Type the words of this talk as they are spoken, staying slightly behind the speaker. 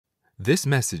This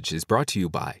message is brought to you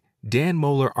by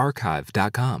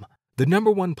DanMohlerArchive.com, the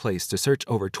 #1 place to search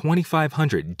over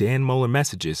 2,500 Dan Mohler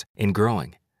messages and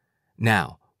growing.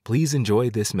 Now, please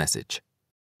enjoy this message.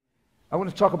 I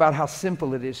want to talk about how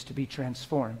simple it is to be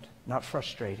transformed, not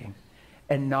frustrating,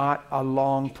 and not a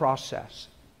long process.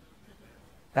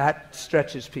 That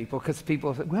stretches people because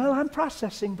people say, well, I'm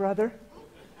processing, brother.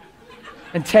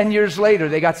 And 10 years later,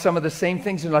 they got some of the same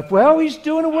things and like, well, he's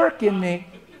doing a work in me.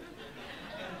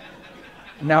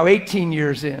 Now 18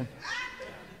 years in,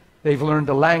 they've learned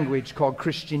a language called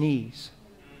Christianese,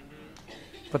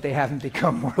 but they haven't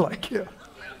become more like him.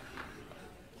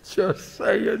 Just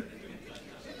saying.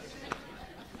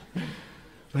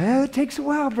 Well, it takes a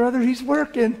while, brother. He's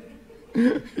working.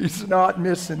 He's not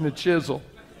missing the chisel.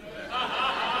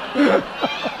 Come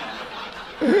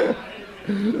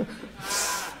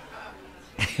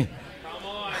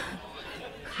on.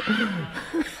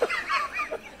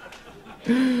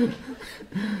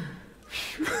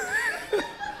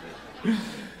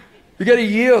 You got to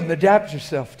yield and adapt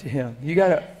yourself to him.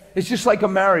 It's just like a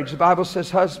marriage. The Bible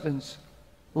says, husbands,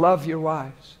 love your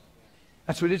wives.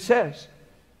 That's what it says.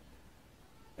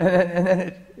 And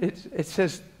then it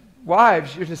says,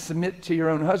 wives, you're to submit to your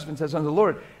own husbands as unto the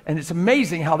Lord. And it's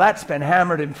amazing how that's been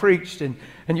hammered and preached, and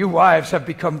you wives have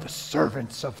become the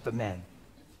servants of the men.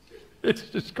 It's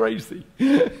just crazy.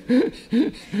 It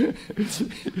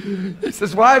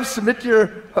says, wives, submit to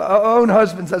your own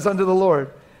husbands as unto the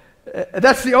Lord.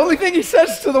 That's the only thing he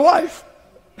says to the wife.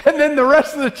 And then the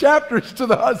rest of the chapter is to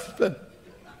the husband.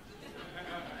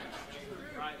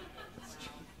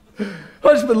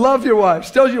 Husband, love your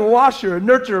wife. Tells you to wash her and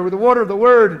nurture her with the water of the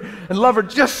word and love her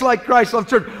just like Christ loved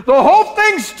the church. The whole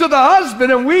thing's to the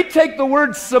husband, and we take the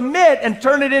word submit and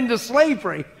turn it into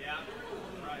slavery.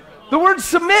 The word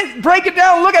submit, break it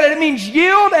down, look at it. It means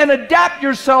yield and adapt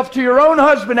yourself to your own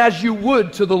husband as you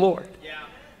would to the Lord.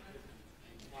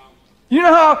 You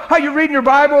know how you're reading your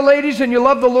Bible, ladies, and you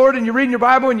love the Lord, and you're reading your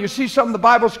Bible, and you see something the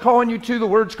Bible's calling you to, the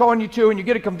Word's calling you to, and you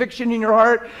get a conviction in your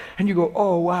heart, and you go,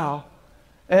 oh, wow.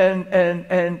 And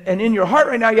in your heart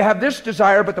right now, you have this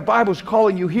desire, but the Bible's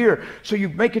calling you here. So you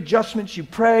make adjustments, you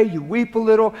pray, you weep a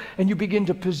little, and you begin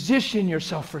to position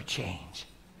yourself for change.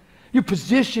 You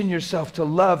position yourself to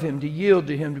love him, to yield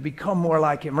to him, to become more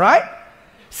like him, right?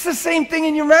 It's the same thing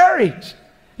in your marriage.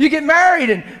 You get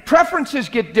married and preferences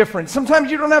get different.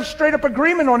 Sometimes you don't have straight up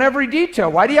agreement on every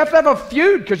detail. Why do you have to have a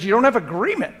feud? Because you don't have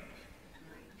agreement.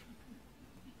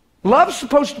 Love's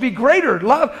supposed to be greater.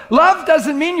 Love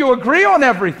doesn't mean you agree on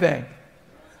everything.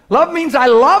 Love means I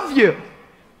love you.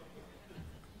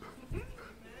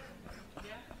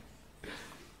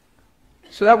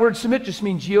 So that word submit just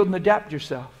means yield and adapt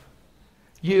yourself.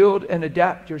 Yield and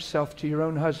adapt yourself to your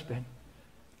own husband.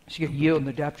 So you got to yield and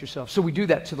adapt yourself. So we do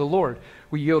that to the Lord.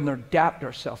 We yield and adapt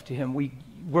ourselves to him.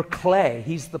 We're clay.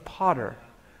 He's the potter.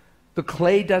 The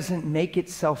clay doesn't make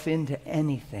itself into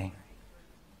anything.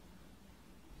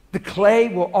 The clay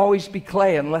will always be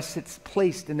clay unless it's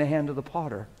placed in the hand of the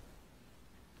potter.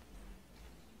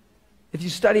 If you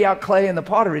study out clay and the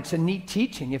potter, it's a neat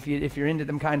teaching. If you're into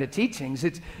them kind of teachings,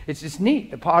 it's just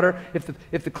neat. The potter,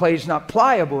 if the clay is not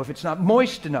pliable, if it's not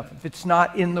moist enough, if it's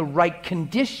not in the right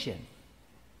condition,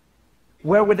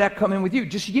 where would that come in with you?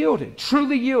 Just yielded,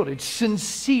 truly yielded,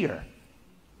 sincere.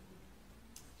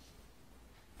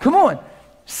 Come on,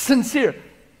 sincere.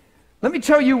 Let me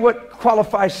tell you what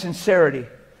qualifies sincerity.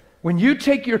 When you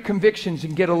take your convictions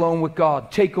and get alone with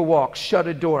God, take a walk, shut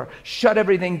a door, shut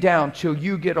everything down till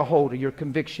you get a hold of your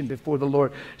conviction before the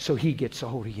Lord so he gets a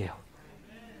hold of you.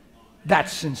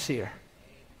 That's sincere.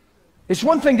 It's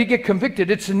one thing to get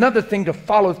convicted. It's another thing to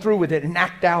follow through with it and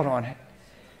act out on it.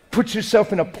 Put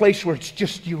yourself in a place where it's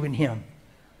just you and him.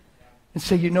 And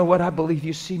say, you know what? I believe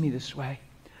you see me this way.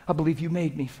 I believe you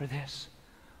made me for this.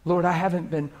 Lord, I haven't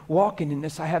been walking in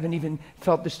this. I haven't even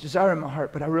felt this desire in my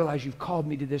heart, but I realize you've called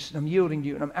me to this, and I'm yielding to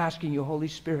you, and I'm asking you, Holy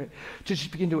Spirit, to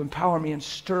just begin to empower me and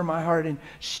stir my heart and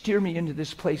steer me into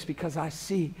this place because I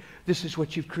see this is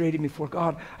what you've created me for.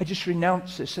 God, I just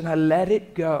renounce this, and I let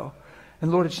it go.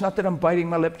 And Lord, it's not that I'm biting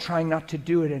my lip trying not to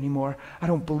do it anymore. I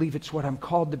don't believe it's what I'm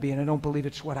called to be, and I don't believe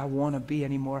it's what I want to be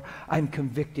anymore. I'm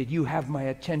convicted. You have my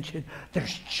attention.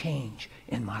 There's change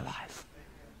in my life.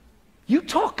 You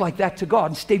talk like that to God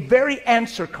and stay very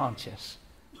answer conscious.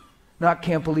 No, I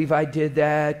can't believe I did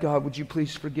that. God, would you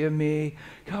please forgive me?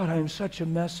 God, I am such a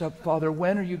mess up, Father.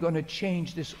 When are you going to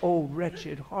change this old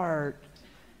wretched heart?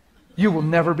 You will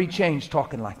never be changed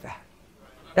talking like that.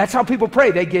 That's how people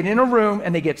pray. They get in a room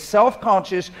and they get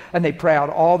self-conscious and they pray out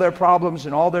all their problems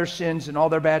and all their sins and all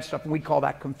their bad stuff, and we call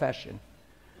that confession.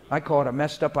 I call it a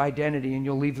messed up identity, and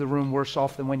you'll leave the room worse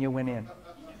off than when you went in.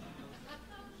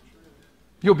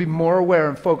 You'll be more aware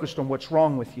and focused on what's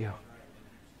wrong with you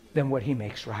than what He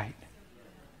makes right.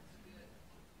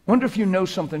 Wonder if you know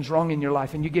something's wrong in your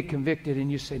life and you get convicted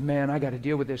and you say, man, I got to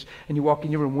deal with this. And you walk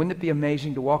in your room. Wouldn't it be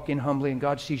amazing to walk in humbly and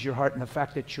God sees your heart and the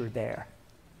fact that you're there?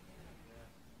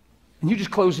 And you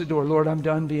just close the door. Lord, I'm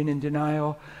done being in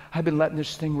denial. I've been letting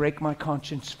this thing rake my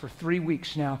conscience for 3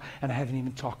 weeks now, and I haven't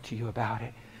even talked to you about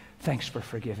it. Thanks for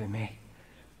forgiving me.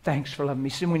 Thanks for loving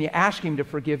me. See, when you ask Him to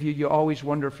forgive you, you always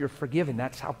wonder if you're forgiven.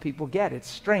 That's how people get it. It's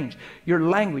strange. Your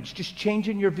language, just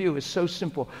changing your view is so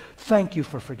simple. Thank you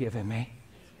for forgiving me.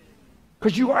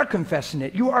 Because you are confessing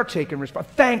it. You are taking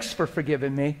responsibility. Thanks for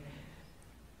forgiving me.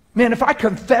 Man, if I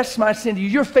confess my sin to you,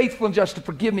 you're faithful and just to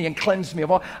forgive me and cleanse me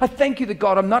of all. I thank you that,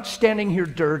 God, I'm not standing here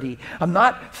dirty. I'm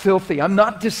not filthy. I'm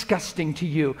not disgusting to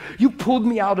you. You pulled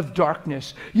me out of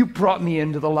darkness. You brought me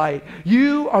into the light.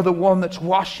 You are the one that's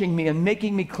washing me and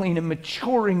making me clean and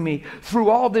maturing me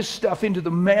through all this stuff into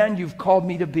the man you've called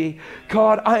me to be.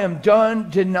 God, I am done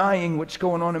denying what's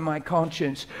going on in my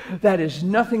conscience. That has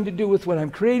nothing to do with what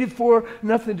I'm created for,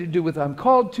 nothing to do with what I'm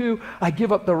called to. I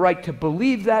give up the right to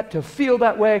believe that, to feel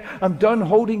that way. I'm done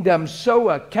holding them so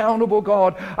accountable,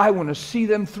 God. I want to see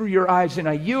them through your eyes, and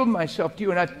I yield myself to you,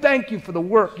 and I thank you for the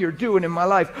work you're doing in my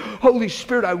life. Holy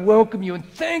Spirit, I welcome you, and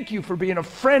thank you for being a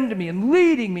friend to me and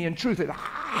leading me in truth. And,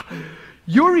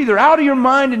 you're either out of your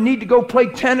mind and need to go play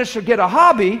tennis or get a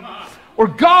hobby, or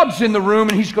God's in the room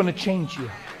and He's going to change you.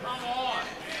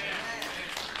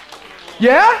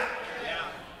 Yeah?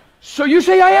 So you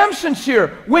say, I am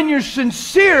sincere. When you're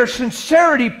sincere,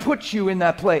 sincerity puts you in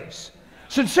that place.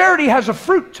 Sincerity has a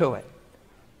fruit to it.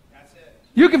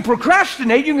 You can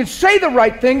procrastinate, you can say the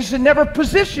right things and never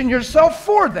position yourself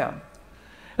for them.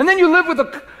 And then you live with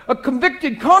a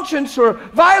convicted conscience or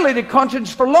violated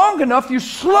conscience for long enough, you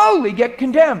slowly get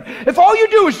condemned. If all you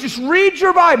do is just read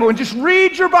your Bible and just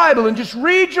read your Bible and just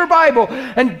read your Bible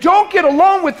and don't get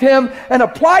alone with Him and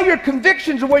apply your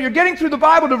convictions of what you're getting through the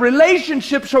Bible to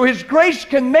relationships so His grace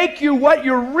can make you what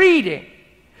you're reading,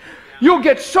 you'll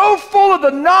get so full of the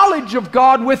knowledge of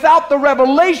God without the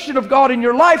revelation of God in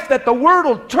your life that the Word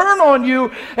will turn on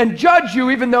you and judge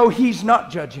you even though He's not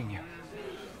judging you.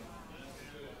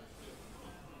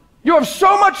 You have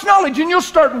so much knowledge and you'll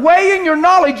start weighing your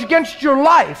knowledge against your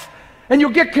life and you'll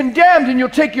get condemned and you'll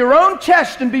take your own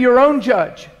test and be your own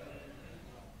judge.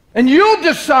 And you'll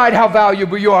decide how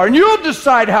valuable you are and you'll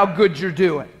decide how good you're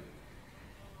doing.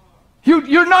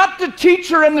 You're not the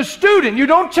teacher and the student. You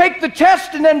don't take the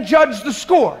test and then judge the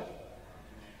score.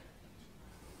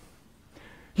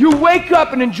 You wake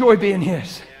up and enjoy being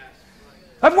His.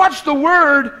 I've watched the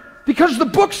Word because the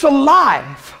book's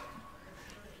alive.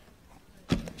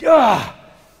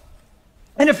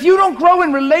 And if you don't grow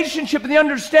in relationship and the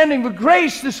understanding of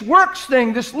grace, this works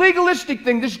thing, this legalistic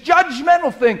thing, this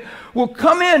judgmental thing will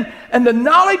come in and the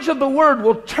knowledge of the Word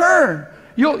will turn.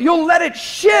 You'll let it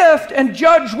shift and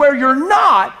judge where you're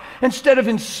not instead of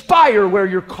inspire where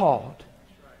you're called.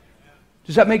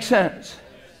 Does that make sense?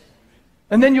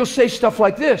 And then you'll say stuff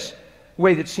like this.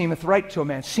 Way that seemeth right to a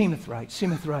man, seemeth right,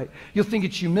 seemeth right. You'll think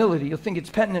it's humility. You'll think it's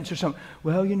penitence or something.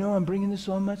 Well, you know, I'm bringing this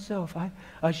on myself.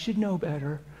 I should know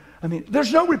better. I mean,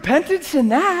 there's no repentance in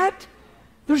that.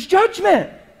 There's judgment.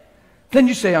 Then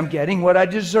you say, I'm getting what I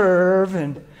deserve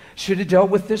and should have dealt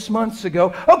with this months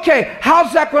ago. Okay,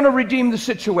 how's that going to redeem the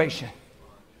situation?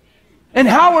 And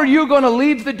how are you going to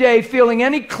leave the day feeling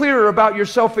any clearer about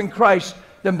yourself in Christ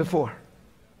than before?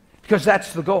 Because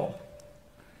that's the goal.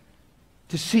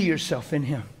 To see yourself in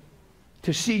Him.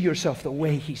 To see yourself the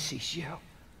way He sees you.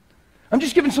 I'm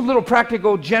just giving some little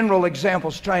practical, general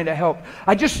examples trying to help.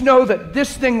 I just know that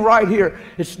this thing right here,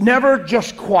 it's never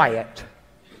just quiet.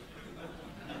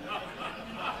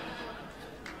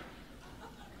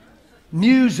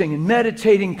 Musing and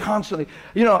meditating constantly.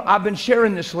 You know, I've been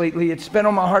sharing this lately. It's been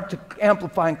on my heart to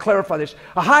amplify and clarify this.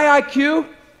 A high IQ,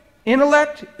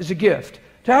 intellect, is a gift.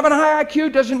 To have a high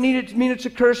IQ doesn't mean it's a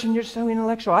curse and you're so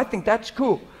intellectual. I think that's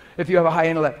cool if you have a high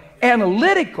intellect.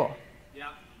 Analytical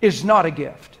is not a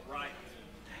gift. Right.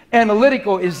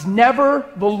 Analytical is never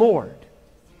the Lord.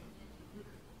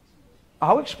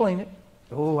 I'll explain it.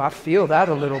 Oh, I feel that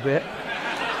a little bit.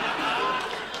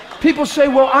 People say,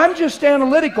 well, I'm just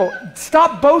analytical.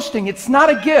 Stop boasting. It's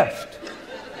not a gift.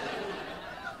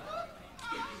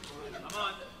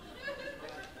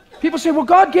 People say, well,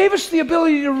 God gave us the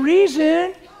ability to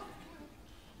reason.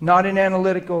 Not in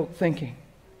analytical thinking.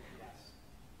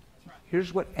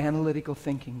 Here's what analytical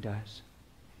thinking does.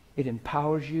 It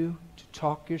empowers you to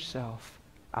talk yourself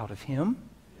out of Him,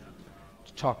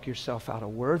 to talk yourself out of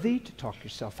worthy, to talk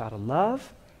yourself out of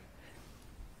love.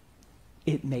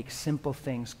 It makes simple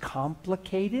things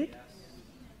complicated.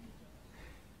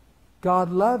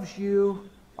 God loves you.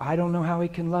 I don't know how he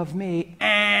can love me.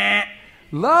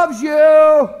 Loves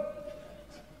you.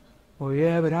 Well,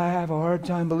 yeah, but I have a hard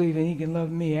time believing he can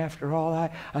love me after all.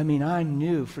 I mean, I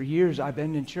knew for years I've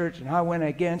been in church and I went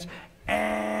against.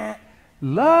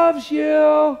 Loves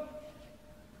you.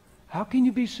 How can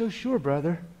you be so sure,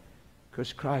 brother?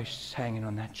 Because Christ's hanging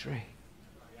on that tree.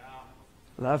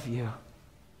 Love you.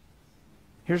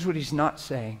 Here's what he's not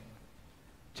saying.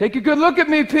 Take a good look at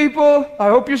me, people. I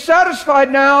hope you're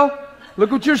satisfied now.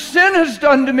 Look what your sin has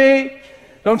done to me.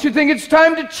 Don't you think it's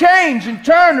time to change and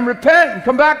turn and repent and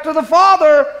come back to the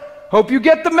Father? Hope you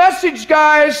get the message,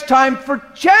 guys. Time for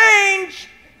change.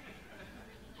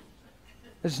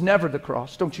 It's never the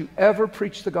cross. Don't you ever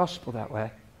preach the gospel that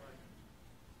way.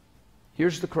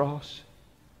 Here's the cross.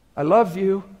 I love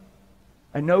you.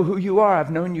 I know who you are. I've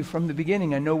known you from the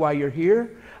beginning. I know why you're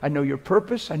here. I know your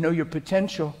purpose. I know your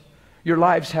potential. Your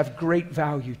lives have great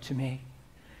value to me.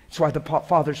 That's why the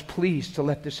Father's pleased to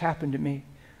let this happen to me.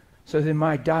 So that in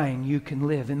my dying, you can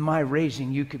live. In my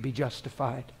raising, you could be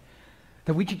justified.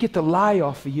 That we could get the lie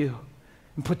off of you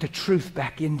and put the truth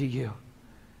back into you.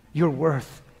 You're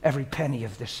worth every penny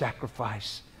of this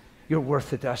sacrifice. You're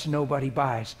worth it to us. Nobody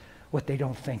buys what they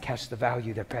don't think has the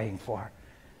value they're paying for.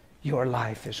 Your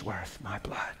life is worth my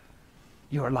blood.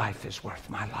 Your life is worth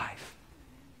my life.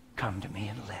 Come to me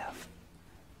and live.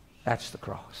 That's the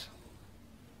cross.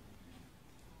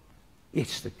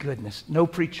 It's the goodness. No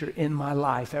preacher in my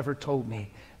life ever told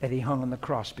me that he hung on the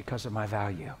cross because of my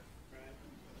value.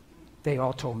 They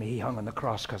all told me he hung on the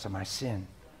cross because of my sin.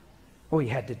 Oh, he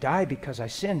had to die because I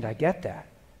sinned. I get that.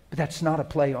 But that's not a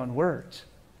play on words.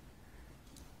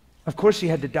 Of course he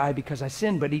had to die because I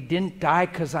sinned, but he didn't die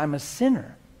because I'm a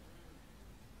sinner.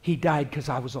 He died because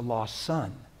I was a lost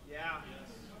son.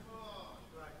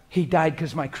 He died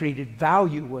because my created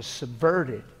value was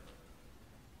subverted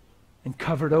and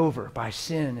covered over by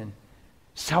sin, and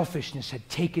selfishness had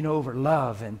taken over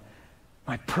love, and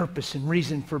my purpose and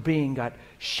reason for being got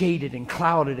shaded and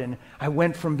clouded, and I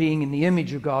went from being in the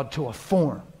image of God to a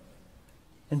form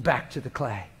and back to the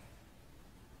clay.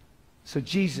 So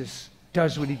Jesus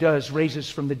does what he does, raises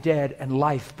from the dead, and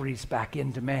life breathes back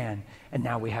into man, and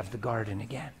now we have the garden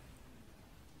again.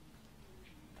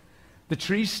 The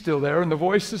tree's still there, and the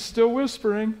voice is still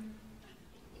whispering.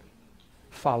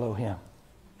 Follow him.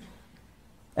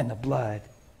 And the blood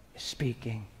is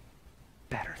speaking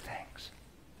better things.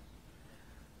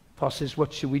 Paul says,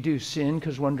 what should we do? Sin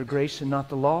because we're under grace and not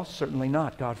the law? Certainly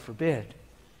not. God forbid.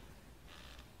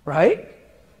 Right?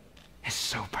 It's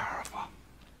so powerful.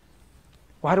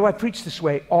 Why do I preach this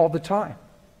way all the time?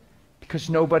 Because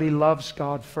nobody loves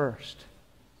God first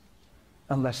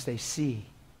unless they see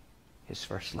his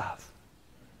first love.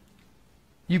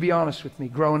 You be honest with me,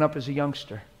 growing up as a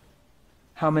youngster,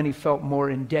 how many felt more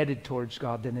indebted towards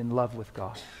God than in love with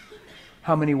God?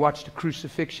 How many watched a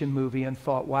crucifixion movie and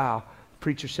thought, wow, the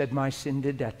preacher said my sin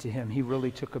did that to him. He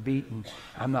really took a beating.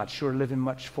 I'm not sure living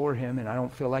much for him, and I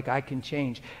don't feel like I can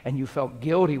change. And you felt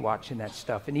guilty watching that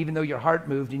stuff. And even though your heart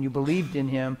moved and you believed in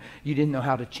him, you didn't know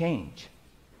how to change.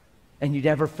 And you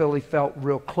never really felt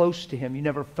real close to him. You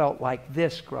never felt like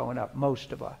this growing up,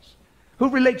 most of us. Who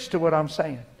relates to what I'm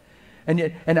saying?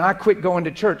 And I quit going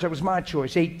to church. That was my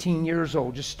choice. 18 years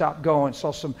old, just stopped going.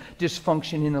 Saw some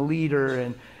dysfunction in a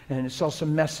leader and saw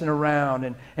some messing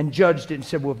around and judged it and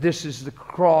said, well, this is the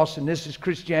cross and this is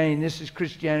Christianity and this is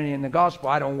Christianity and the gospel.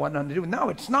 I don't want nothing to do with it. No,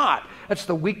 it's not. That's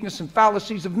the weakness and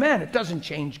fallacies of men. It doesn't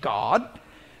change God.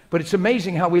 But it's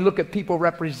amazing how we look at people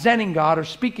representing God or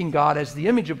speaking God as the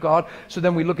image of God. So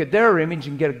then we look at their image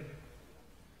and get a...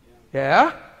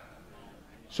 Yeah?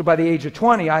 So by the age of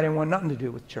 20, I didn't want nothing to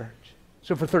do with church.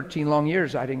 So for 13 long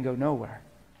years, I didn't go nowhere.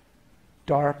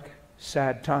 Dark,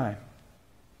 sad time.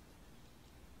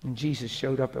 And Jesus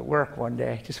showed up at work one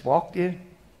day, just walked in,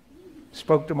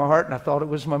 spoke to my heart, and I thought it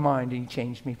was my mind, and he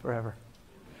changed me forever.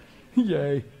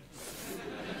 Yay.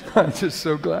 I'm just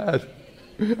so glad.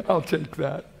 I'll take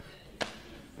that.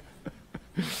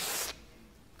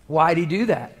 Why'd he do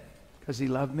that? Because he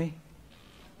loved me.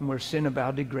 And where sin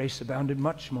abounded, grace abounded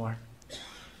much more.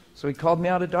 So he called me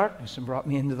out of darkness and brought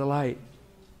me into the light.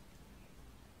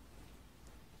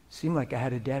 Seemed like I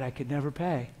had a debt I could never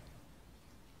pay.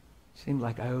 Seemed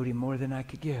like I owed him more than I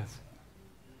could give.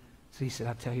 So he said,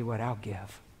 I'll tell you what, I'll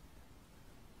give.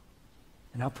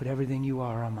 And I'll put everything you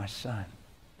are on my son.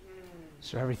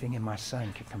 So everything in my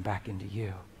son can come back into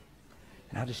you.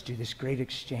 And I'll just do this great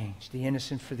exchange, the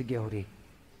innocent for the guilty,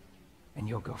 and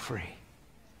you'll go free.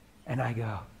 And I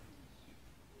go,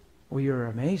 well, you're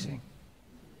amazing.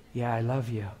 Yeah, I love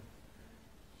you.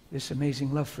 This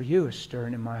amazing love for you is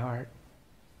stirring in my heart.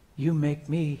 You make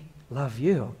me love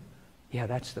you Yeah,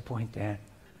 that's the point, Dan.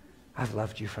 I've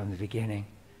loved you from the beginning.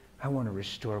 I want to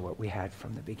restore what we had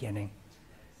from the beginning.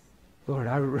 Lord,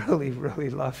 I really, really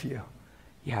love you.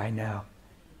 Yeah, I know.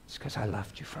 It's because I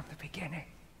loved you from the beginning.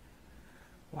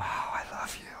 Wow, I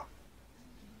love you.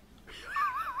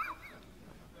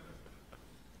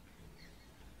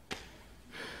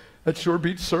 That sure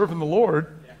beats serving the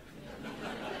Lord.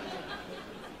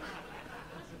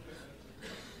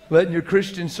 Letting your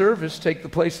Christian service take the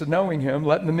place of knowing Him.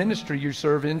 Letting the ministry you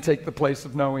serve in take the place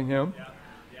of knowing Him.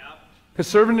 Because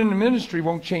serving in the ministry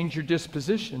won't change your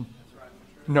disposition.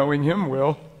 Knowing Him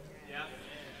will.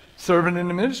 Serving in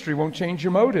the ministry won't change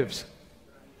your motives.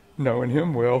 Knowing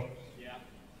Him will.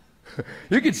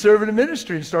 You can serve in the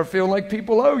ministry and start feeling like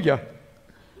people owe you.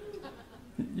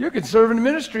 You can serve in the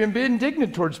ministry and be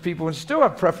indignant towards people and still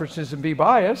have preferences and be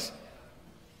biased.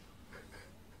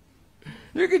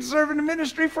 You can serve in the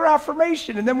ministry for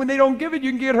affirmation, and then when they don't give it,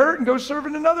 you can get hurt and go serve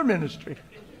in another ministry.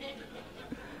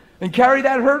 And carry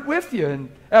that hurt with you.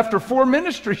 And after 4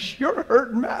 ministries, you're a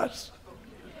hurting mess.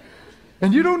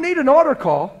 And you don't need an altar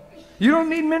call. You don't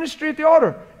need ministry at the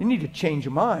altar. You need to change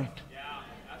your mind.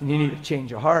 And you need to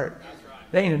change your heart.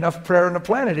 There ain't enough prayer on the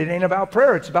planet. It ain't about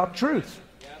prayer. It's about truth.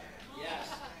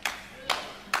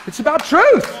 It's about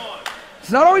truth.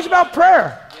 It's not always about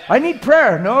prayer. I need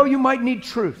prayer. No, you might need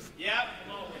truth.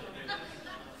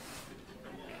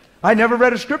 I never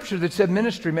read a scripture that said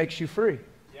ministry makes you free.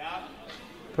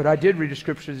 But I did read a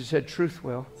scripture that said truth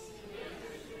will.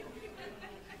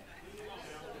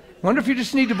 Wonder if you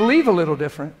just need to believe a little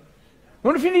different.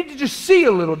 Wonder if you need to just see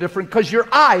a little different, because your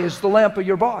eye is the lamp of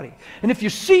your body. And if you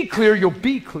see clear, you'll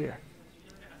be clear.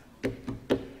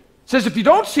 It says if you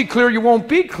don't see clear, you won't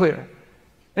be clear.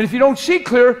 And if you don't see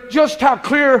clear, just how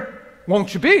clear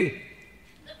won't you be?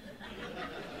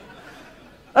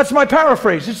 That's my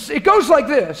paraphrase. It goes like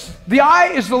this. The eye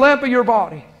is the lamp of your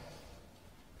body.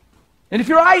 And if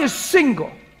your eye is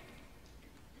single,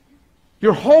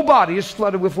 your whole body is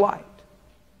flooded with light.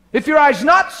 If your eye is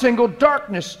not single,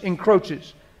 darkness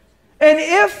encroaches. And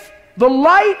if the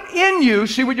light in you,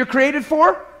 see what you're created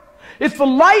for? If the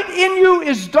light in you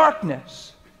is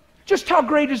darkness, just how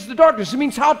great is the darkness? It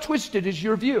means how twisted is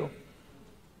your view.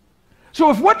 So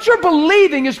if what you're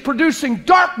believing is producing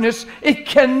darkness, it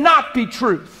cannot be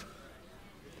truth.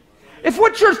 If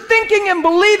what you're thinking and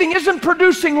believing isn't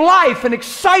producing life and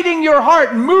exciting your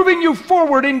heart and moving you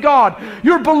forward in God,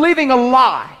 you're believing a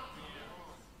lie.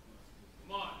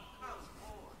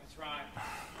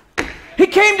 He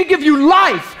came to give you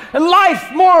life, and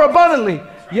life more abundantly.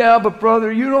 Yeah, but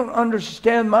brother, you don't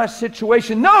understand my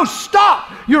situation. No,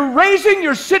 stop. You're raising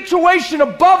your situation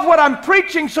above what I'm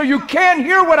preaching so you can't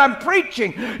hear what I'm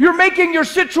preaching. You're making your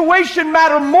situation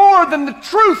matter more than the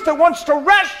truth that wants to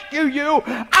rescue you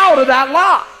out of that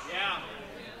lie. Yeah.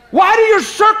 Why do your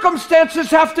circumstances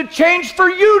have to change for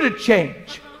you to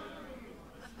change?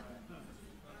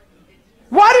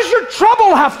 Why does your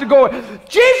trouble have to go?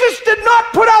 Jesus did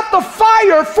not put out the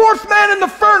fire, fourth man in the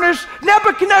furnace,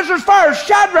 Nebuchadnezzar's fire,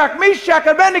 Shadrach, Meshach,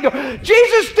 and Abednego.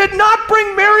 Jesus did not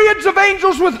bring myriads of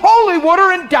angels with holy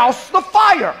water and douse the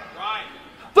fire. Right.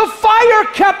 The fire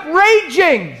kept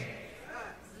raging.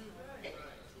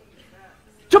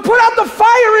 To put out the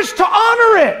fire is to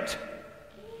honor it.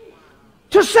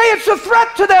 To say it's a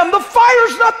threat to them. The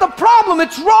fire's not the problem,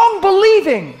 it's wrong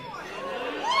believing.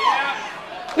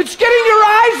 It's getting your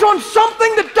eyes on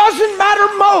something that doesn't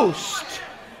matter most.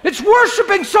 It's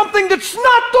worshiping something that's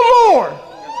not the Lord.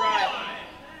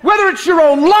 Whether it's your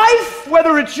own life,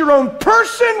 whether it's your own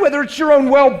person, whether it's your own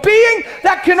well-being,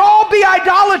 that can all be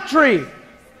idolatry.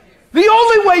 The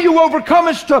only way you overcome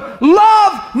is to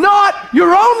love not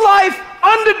your own life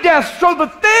unto death. So the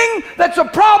thing that's a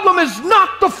problem is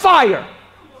not the fire.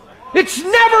 It's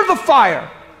never the fire.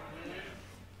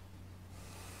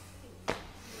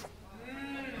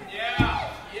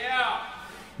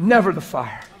 Never the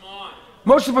fire.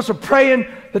 Most of us are praying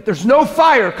that there's no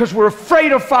fire because we're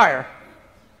afraid of fire.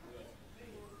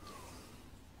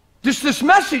 Just this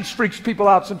message freaks people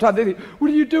out sometimes. They think,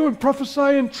 what are you doing,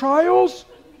 prophesying trials?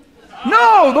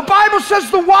 No, the Bible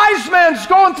says the wise man's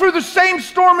going through the same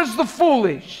storm as the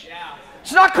foolish.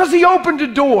 It's not because he opened a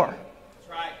door.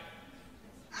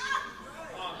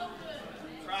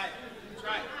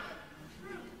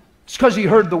 It's because he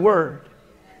heard the word.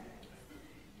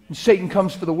 And Satan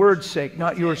comes for the word's sake,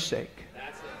 not your sake.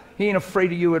 He ain't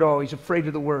afraid of you at all. He's afraid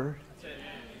of the word.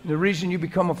 And the reason you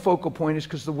become a focal point is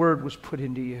because the word was put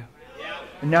into you.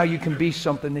 And now you can be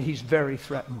something that he's very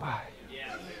threatened by.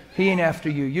 He ain't after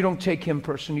you. You don't take him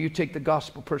personally. You take the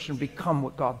gospel person and become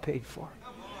what God paid for.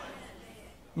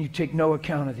 And you take no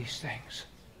account of these things.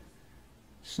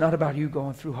 It's not about you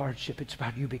going through hardship. It's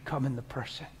about you becoming the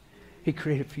person He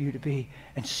created for you to be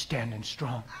and standing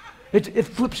strong. It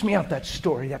flips me out, that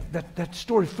story. That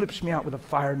story flips me out with a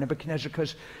fire, Nebuchadnezzar,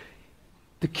 because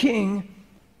the king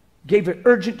gave an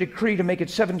urgent decree to make it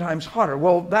 7 times hotter.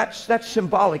 Well, that's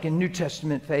symbolic in New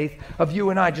Testament faith of you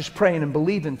and I just praying and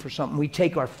believing for something. We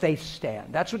take our faith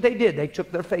stand. That's what they did. They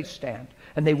took their faith stand,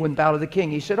 and they wouldn't bow to the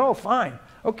king. He said, oh, fine.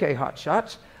 Okay, hot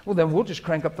shots. Well, then we'll just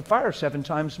crank up the fire 7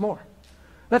 times more.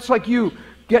 That's like you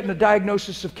getting a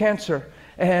diagnosis of cancer,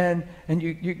 and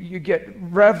you get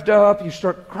revved up, you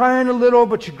start crying a little,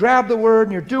 but you grab the word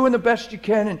and you're doing the best you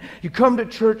can, and you come to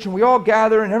church and we all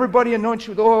gather and everybody anoints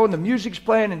you with oil and the music's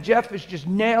playing and Jeff is just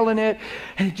nailing it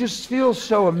and it just feels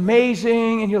so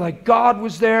amazing and you're like, God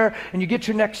was there, and you get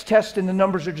your next test and the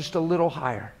numbers are just a little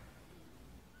higher.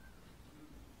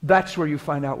 That's where you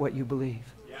find out what you believe.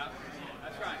 Yeah,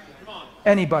 that's right. Come on.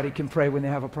 Anybody can pray when they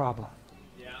have a problem.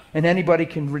 Yeah. And anybody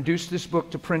can reduce this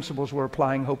book to principles we're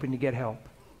applying, hoping to get help.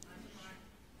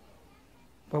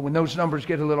 But when those numbers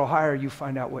get a little higher, you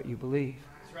find out what you believe.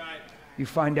 That's right. You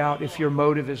find out if your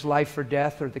motive is life or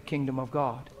death or the kingdom of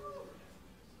God.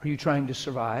 Are you trying to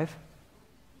survive?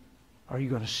 Or are you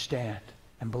going to stand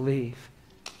and believe?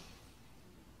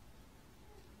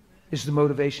 Is the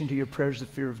motivation to your prayers the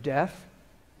fear of death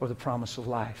or the promise of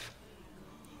life?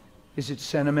 Is it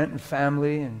sentiment and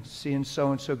family and seeing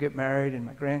so-and-so get married and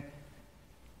my grand...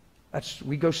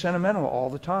 We go sentimental all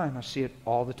the time. I see it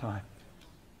all the time.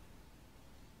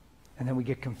 And then we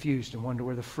get confused and wonder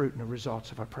where the fruit and the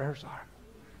results of our prayers are.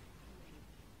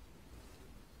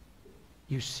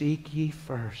 You seek ye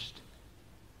first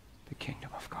the kingdom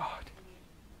of God.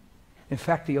 In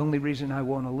fact, the only reason I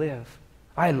want to live,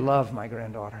 I love my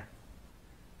granddaughter,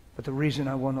 but the reason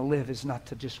I want to live is not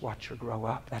to just watch her grow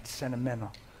up. That's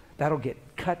sentimental. That'll get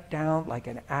cut down like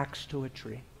an axe to a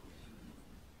tree.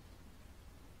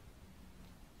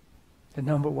 The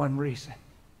number one reason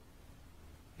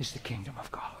is the kingdom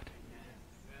of God.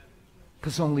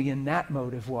 Because only in that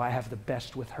motive will I have the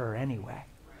best with her anyway.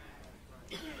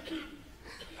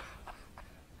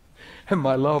 And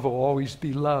my love will always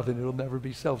be love, and it'll never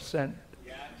be self-centered.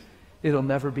 It'll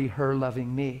never be her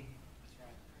loving me.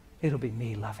 It'll be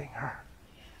me loving her.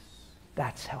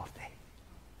 That's healthy.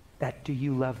 That do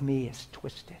you love me is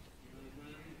twisted.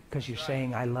 Because you're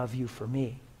saying, I love you for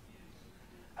me.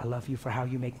 I love you for how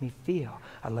you make me feel.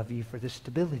 I love you for the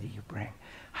stability you bring.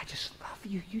 I just love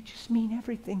you. You just mean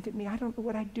everything to me. I don't know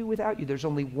what I'd do without you. There's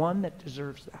only one that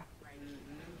deserves that.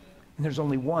 And there's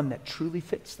only one that truly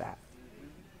fits that.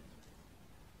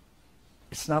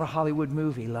 It's not a Hollywood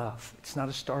movie, love. It's not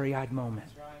a starry-eyed moment.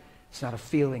 It's not a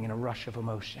feeling and a rush of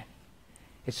emotion.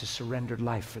 It's a surrendered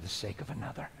life for the sake of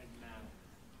another.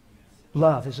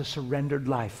 Love is a surrendered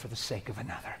life for the sake of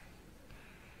another.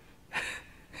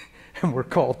 And we're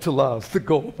called to love. The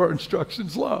goal of our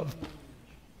instruction's love.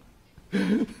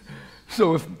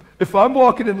 So if I'm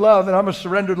walking in love and I'm a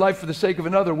surrendered life for the sake of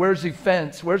another, where's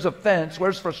offense? Where's offense?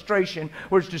 Where's frustration?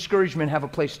 Where's discouragement have a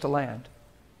place to land?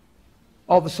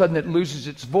 All of a sudden it loses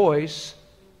its voice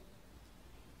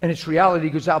and its reality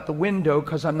goes out the window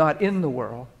because I'm not in the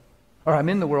world. Or I'm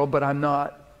in the world, but I'm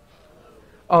not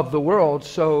of the world,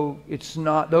 so it's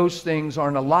not, those things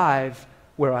aren't alive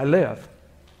where I live.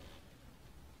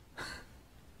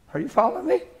 Are you following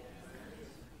me?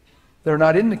 They're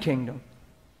not in the kingdom.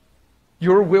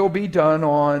 Your will be done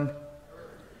on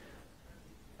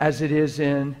as it is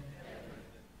in.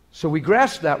 So we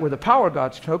grasp that where the power of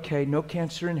God's, okay, no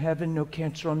cancer in heaven, no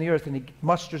cancer on the earth. And he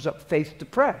musters up faith to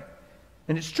pray.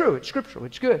 And it's true, it's scriptural,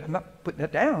 it's good. I'm not putting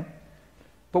that down.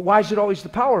 But why is it always the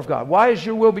power of God? Why is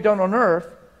your will be done on earth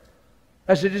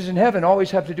as it is in heaven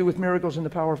always have to do with miracles and the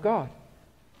power of God?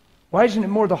 Why isn't it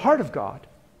more the heart of God,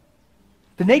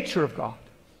 the nature of God,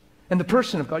 and the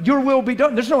person of God? Your will be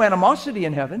done. There's no animosity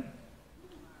in heaven.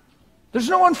 There's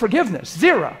no unforgiveness.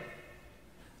 Zero.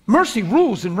 Mercy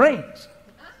rules and reigns.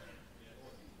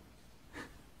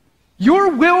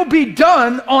 Your will be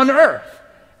done on earth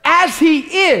as he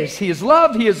is. He is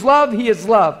love, he is love, he is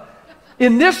love.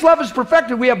 In this love is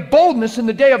perfected, we have boldness in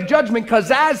the day of judgment,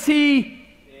 because as he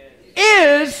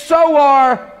is, so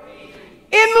are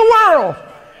in the world.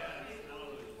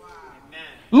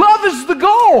 Love is the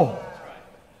goal.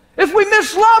 If we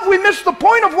miss love, we miss the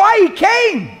point of why he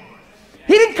came.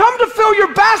 He didn't come to fill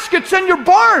your baskets and your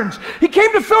barns. He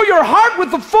came to fill your heart with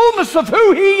the fullness of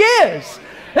who he is.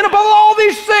 And above all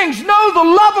these things, know the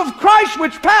love of Christ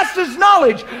which passes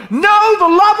knowledge. Know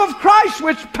the love of Christ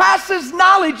which passes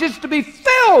knowledge is to be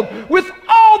filled with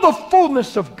all the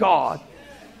fullness of God.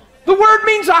 The word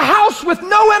means a house with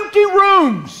no empty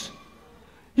rooms.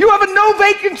 You have a no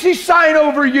vacancy sign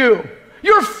over you.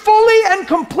 You're fully and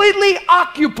completely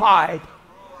occupied.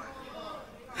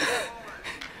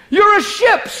 You're a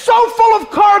ship so full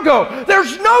of cargo,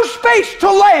 there's no space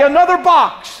to lay another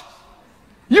box.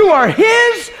 You are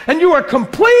His, and you are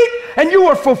complete, and you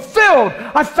are fulfilled.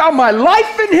 I found my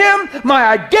life in Him, my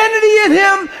identity in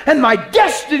Him, and my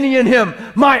destiny in Him.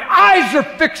 My eyes are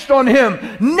fixed on Him.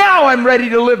 Now I'm ready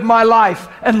to live my life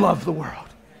and love the world.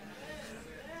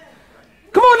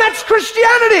 Come on, that's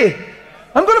Christianity.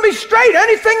 I'm going to be straight.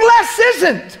 Anything less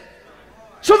isn't.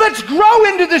 So let's grow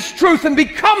into this truth and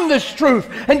become this truth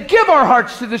and give our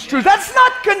hearts to this truth. That's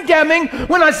not condemning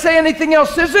when I say anything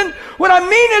else isn't. What I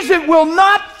mean is it will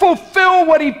not fulfill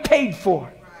what He paid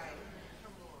for.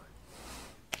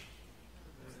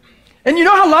 And you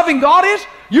know how loving God is?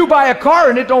 You buy a car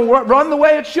and it don't run the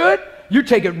way it should, you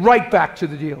take it right back to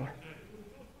the dealer.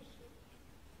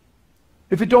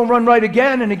 If it don't run right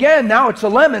again and again, now it's a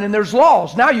lemon and there's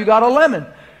laws. Now you got a lemon.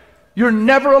 You're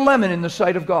never a lemon in the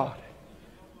sight of God.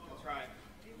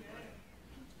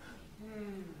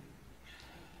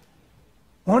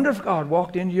 Wonder if God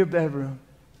walked into your bedroom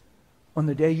on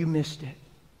the day you missed it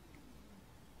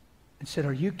and said,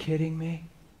 "Are you kidding me?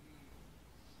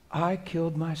 I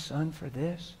killed my son for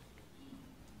this?"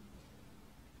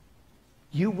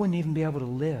 You wouldn't even be able to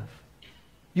live.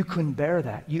 You couldn't bear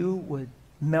that. You would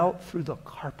melt through the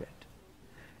carpet.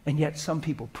 And yet some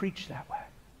people preach that way.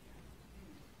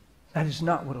 That is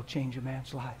not what will change a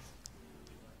man's life.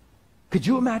 Could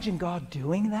you imagine God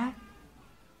doing that?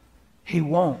 He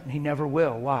won't. He never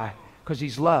will. Why? Because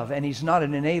He's love, and He's not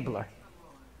an enabler.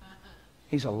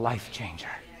 He's a life changer.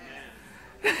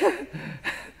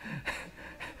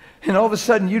 And all of a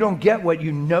sudden, you don't get what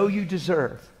you know you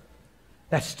deserve.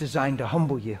 That's designed to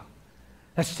humble you.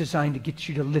 That's designed to get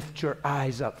you to lift your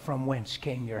eyes up from whence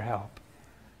came your help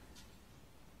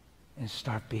and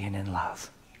start being in love.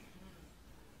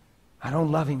 I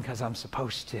don't love Him because I'm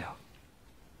supposed to.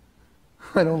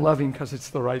 I don't love Him because it's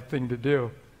the right thing to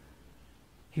do.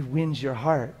 He wins your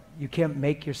heart. You can't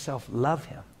make yourself love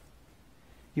Him.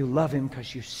 You love Him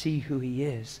because you see who He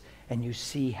is and you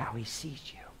see how He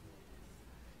sees you.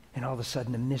 And all of a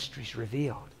sudden the mystery's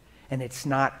revealed. And it's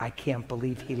not, I can't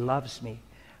believe He loves me.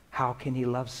 How can He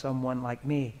love someone like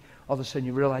me? All of a sudden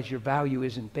you realize your value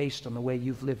isn't based on the way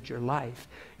you've lived your life.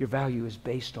 Your value is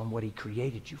based on what He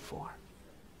created you for.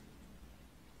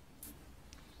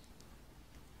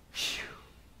 Whew.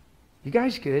 You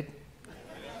guys good?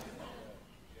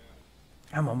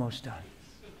 I'm almost done.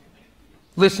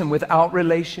 Listen, without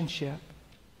relationship,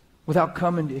 without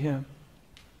coming to Him,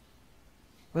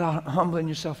 without humbling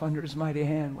yourself under His mighty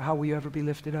hand, how will you ever be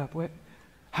lifted up?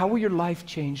 How will your life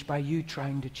change by you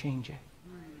trying to change it?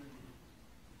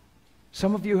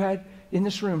 Some of you in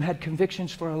this room had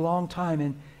convictions for a long time,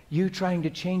 and you trying to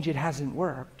change it hasn't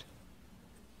worked.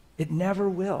 It never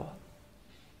will.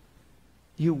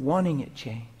 You wanting it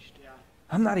changed.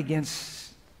 I'm not against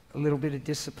a little bit of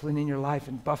discipline in your life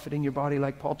and buffeting your body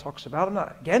like Paul talks about. I'm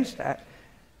not against that.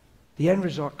 The end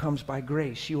result comes by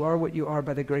grace. You are what you are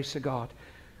by the grace of God.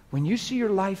 When you see your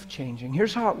life changing,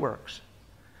 here's how it works.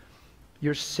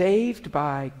 You're saved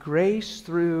by grace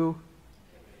through...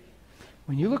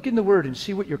 When you look in the Word and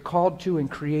see what you're called to and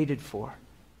created for,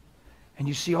 and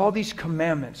you see all these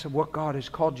commandments of what God has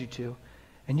called you to,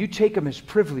 and you take them as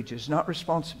privileges, not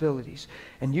responsibilities,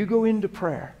 and you go into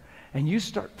prayer, and you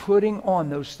start putting on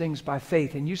those things by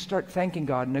faith, and you start thanking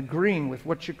God and agreeing with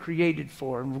what you're created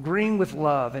for, and agreeing with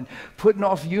love, and putting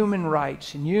off human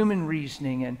rights and human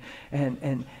reasoning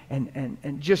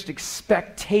and just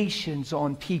expectations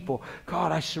on people.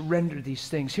 God, I surrender these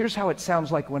things. Here's how it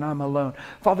sounds like when I'm alone.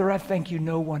 Father, I thank you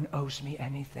no one owes me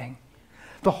anything.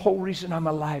 The whole reason I'm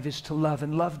alive is to love,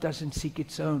 and love doesn't seek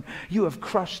its own. You have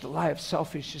crushed the lie of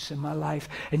selfishness in my life,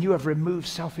 and you have removed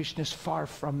selfishness far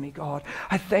from me, God.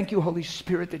 I thank you, Holy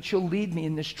Spirit, that you'll lead me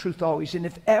in this truth always. And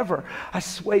if ever I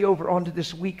sway over onto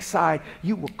this weak side,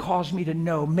 you will cause me to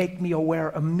know, make me aware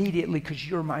immediately, because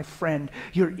you're my friend.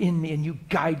 You're in me, and you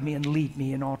guide me and lead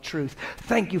me in all truth.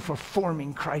 Thank you for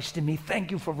forming Christ in me.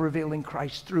 Thank you for revealing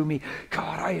Christ through me.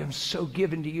 God, I am so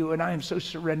given to you, and I am so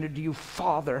surrendered to you,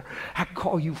 Father. I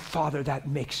call you Father. That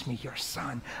makes me your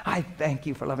son. I thank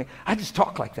you for loving. I just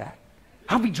talk like that.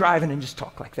 I'll be driving and just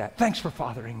talk like that. Thanks for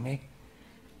fathering me.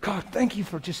 God, thank you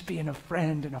for just being a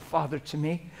friend and a father to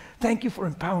me. Thank you for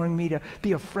empowering me to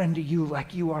be a friend to you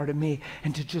like you are to me,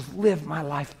 and to just live my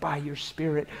life by your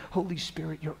Spirit. Holy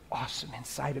Spirit, you're awesome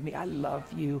inside of me. I love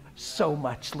you so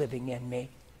much living in me.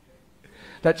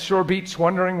 That sure beats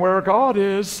wondering where God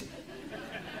is.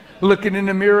 Looking in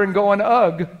the mirror and going,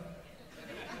 ugh.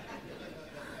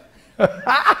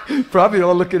 Probably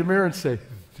I'll look in the mirror and say,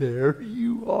 there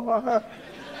you are.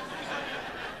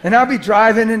 And I'll be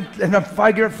driving and I'm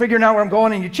figuring out where I'm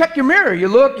going, and you check your mirror, you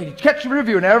look, and you catch your rear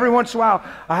view, and every once in a while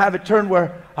I have it turned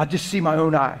where I just see my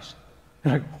own eyes.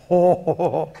 And I go,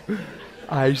 oh,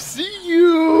 I see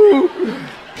you.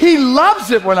 He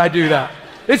loves it when I do that.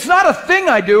 It's not a thing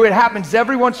I do. It happens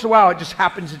every once in a while. It just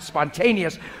happens. It's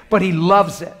spontaneous, but he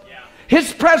loves it.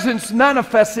 His presence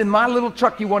manifests in my little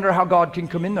truck. You wonder how God can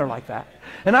come in there like that.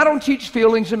 And I don't teach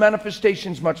feelings and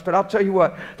manifestations much, but I'll tell you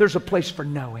what, there's a place for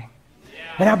knowing.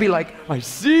 And I'll be like, I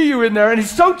see you in there. And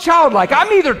he's so childlike.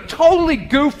 I'm either totally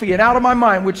goofy and out of my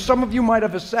mind, which some of you might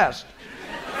have assessed.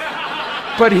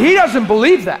 But he doesn't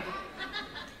believe that.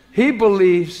 He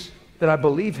believes that I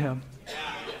believe him.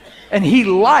 And he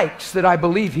likes that I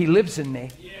believe he lives in me.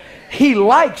 He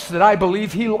likes that I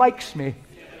believe he likes me.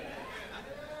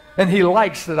 And he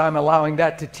likes that I'm allowing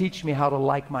that to teach me how to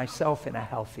like myself in a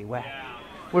healthy way,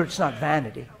 where it's not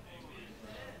vanity,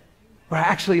 where I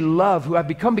actually love who I've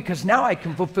become, because now I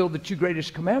can fulfill the two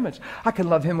greatest commandments. I can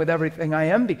love him with everything I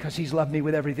am because he's loved me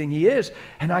with everything he is.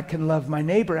 And I can love my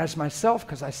neighbor as myself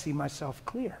because I see myself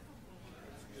clear.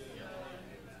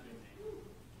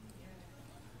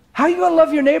 How are you going to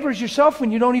love your neighbor as yourself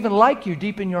when you don't even like you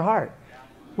deep in your heart?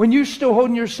 When you're still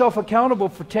holding yourself accountable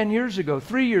for 10 years ago,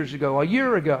 3 years ago, a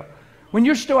year ago. When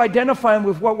you're still identifying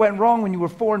with what went wrong when you were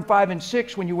 4 and 5 and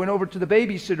 6, when you went over to the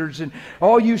babysitters, and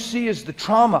all you see is the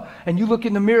trauma, and you look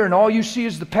in the mirror and all you see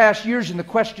is the past years and the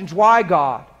questions, why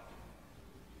God?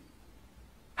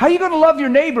 How are you going to love your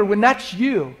neighbor when that's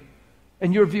you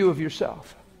and your view of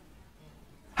yourself?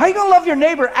 How are you going to love your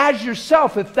neighbor as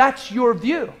yourself if that's your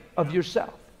view of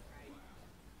yourself?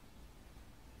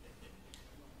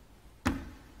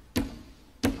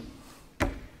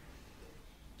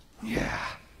 Yeah.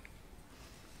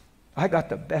 I got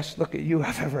the best look at you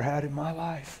I've ever had in my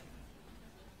life.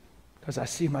 Because I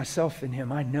see myself in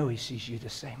him. I know he sees you the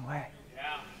same way.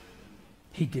 Yeah.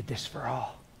 He did this for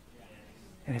all.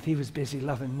 And if he was busy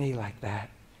loving me like that,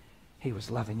 he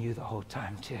was loving you the whole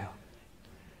time too.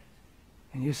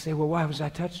 And you say, well, why was I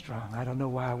touched wrong? I don't know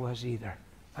why I was either.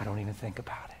 I don't even think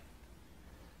about it.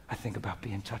 I think about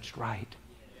being touched right.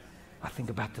 I think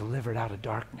about delivered out of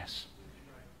darkness.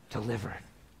 Delivered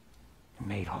and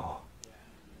made whole.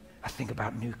 I think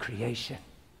about new creation,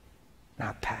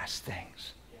 not past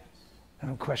things. I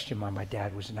don't question why my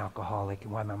dad was an alcoholic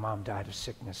and why my mom died of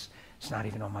sickness. It's not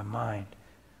even on my mind.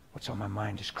 What's on my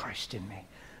mind is Christ in me,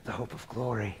 the hope of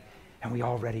glory. And we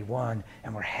already won,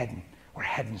 and we're heading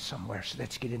somewhere. So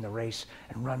let's get in the race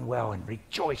and run well and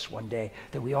rejoice one day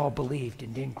that we all believed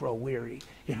and didn't grow weary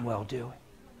in well-doing.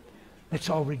 Let's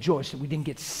all rejoice that we didn't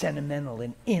get sentimental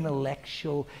and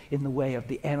intellectual in the way of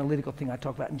the analytical thing I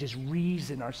talk about and just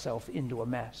reason ourselves into a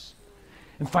mess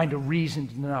and find a reason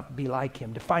to not be like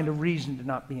him, to find a reason to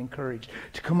not be encouraged,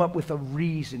 to come up with a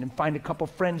reason and find a couple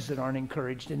friends that aren't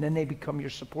encouraged, and then they become your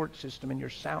support system and your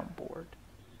soundboard.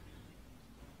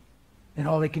 And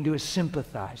all they can do is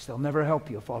sympathize. They'll never help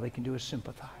you if all they can do is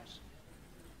sympathize.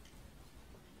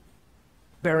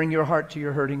 Bearing your heart to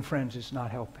your hurting friends is not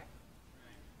helping.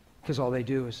 Because all they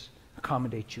do is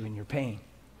accommodate you in your pain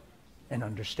and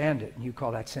understand it. And you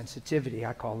call that sensitivity.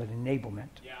 I call it enablement.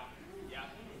 Yeah. Yeah.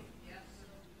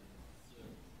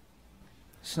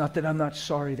 It's not that I'm not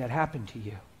sorry that happened to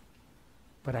you.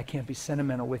 But I can't be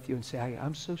sentimental with you and say,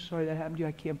 I'm so sorry that happened to you.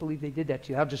 I can't believe they did that to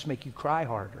you. That'll just make you cry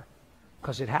harder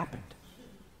because it happened.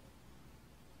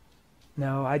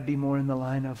 No, I'd be more in the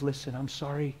line of, listen, I'm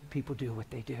sorry people do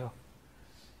what they do.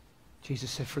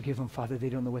 Jesus said, forgive them, Father, they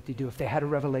don't know what they do. If they had a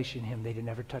revelation of him, they'd have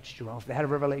never touched you wrong. If they had a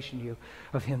revelation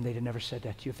of him, they'd have never said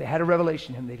that to you. If they had a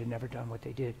revelation of him, they'd have never done what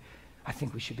they did. I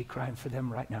think we should be crying for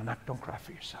them right now. Don't cry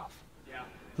for yourself. Yeah.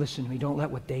 Listen to me. Don't let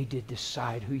what they did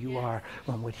decide who you are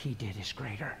when what he did is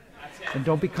greater. And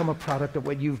don't become a product of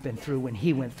what you've been through when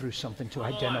he went through something to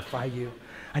identify you.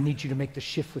 I need you to make the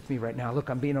shift with me right now. Look,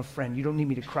 I'm being a friend. You don't need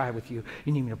me to cry with you.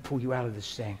 You need me to pull you out of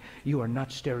this thing. You are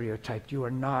not stereotyped. You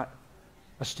are not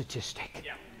a statistic.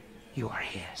 Yeah. You are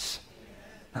his.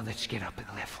 Now let's get up and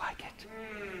live like it.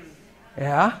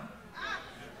 Yeah?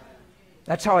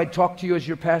 That's how I'd talk to you as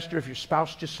your pastor if your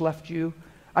spouse just left you.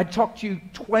 I'd talk to you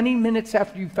 20 minutes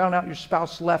after you found out your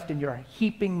spouse left and you're a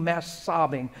heaping mess,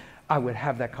 sobbing. I would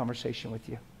have that conversation with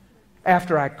you.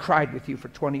 After I cried with you for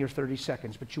 20 or 30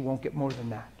 seconds, but you won't get more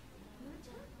than that.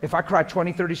 If I cry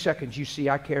 20, 30 seconds, you see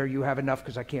I care, you have enough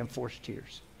because I can't force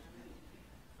tears.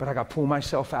 But I got to pull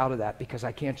myself out of that because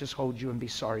I can't just hold you and be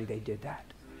sorry they did that.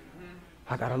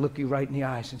 I got to look you right in the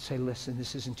eyes and say, listen,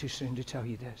 this isn't too soon to tell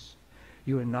you this.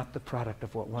 You are not the product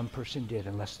of what one person did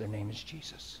unless their name is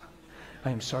Jesus. I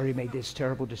am sorry you made this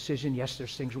terrible decision. Yes,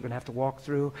 there's things we're going to have to walk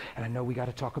through, and I know we got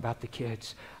to talk about the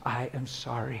kids. I am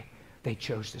sorry they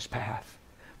chose this path.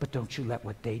 But don't you let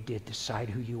what they did decide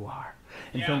who you are.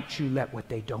 And don't you let what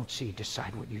they don't see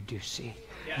decide what you do see.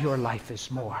 Your life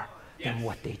is more than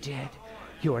what they did.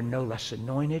 You are no less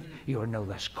anointed, you are no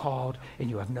less called, and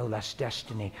you have no less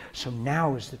destiny. So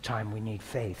now is the time we need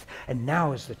faith, and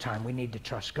now is the time we need to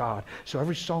trust God. So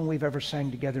every song we've ever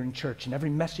sang together in church, and every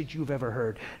message you've ever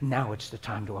heard, now it's the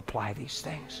time to apply these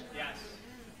things. Yes.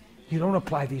 You don't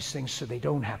apply these things so they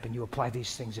don't happen. You apply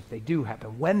these things if they do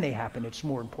happen. When they happen, it's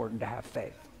more important to have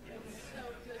faith.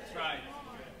 That's right.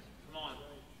 Come on.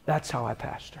 That's how I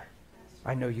pastor.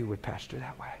 I know you would pastor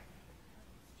that way.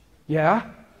 Yeah?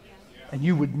 And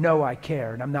you would know I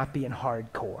care, and I'm not being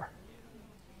hardcore.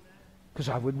 Because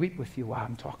I would weep with you while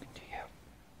I'm talking to you.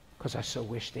 Because I so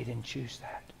wish they didn't choose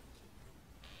that.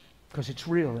 Because it's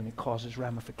real and it causes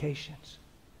ramifications.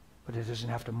 But it doesn't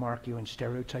have to mark you and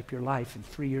stereotype your life, and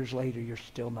 3 years later, you're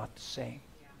still not the same.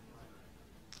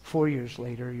 4 years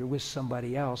later, you're with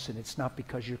somebody else, and it's not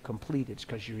because you're complete, it's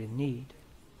because you're in need.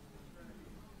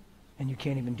 And you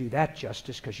can't even do that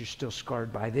justice because you're still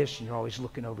scarred by this, and you're always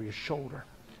looking over your shoulder.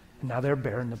 And now they're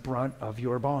bearing the brunt of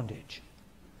your bondage.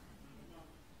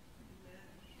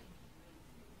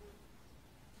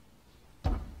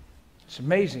 It's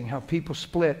amazing how people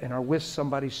split and are with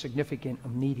somebody significant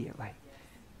immediately.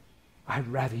 I'd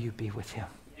rather you be with him.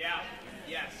 Yeah.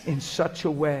 Yes. In such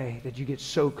a way that you get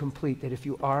so complete that if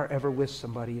you are ever with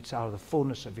somebody, it's out of the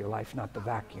fullness of your life, not the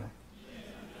vacuum.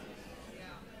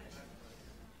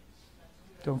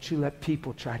 Don't you let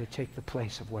people try to take the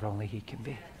place of what only he can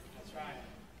be.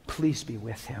 Please be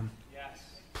with him. Yes.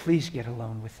 Please get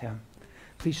alone with him.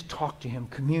 Please talk to him,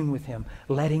 commune with him,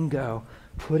 letting go,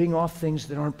 putting off things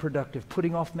that aren't productive,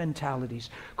 putting off mentalities,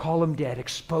 call them dead,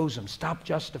 expose them, stop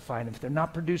justifying them. If they're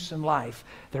not producing life,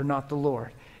 they're not the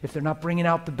Lord. If they're not bringing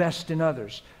out the best in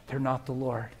others, they're not the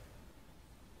Lord.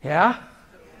 Yeah?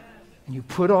 And you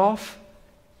put off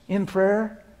in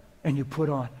prayer and you put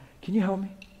on. Can you help me?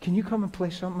 Can you come and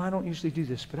play something? I don't usually do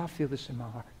this, but I feel this in my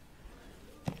heart.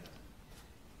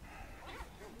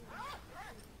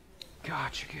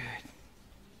 God, you're good.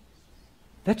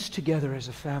 Let's together as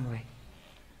a family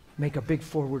make a big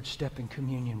forward step in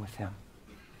communion with him.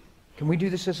 Can we do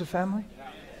this as a family?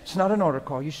 It's not an altar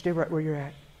call. You stay right where you're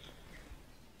at.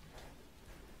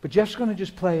 But Jeff's going to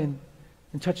just play and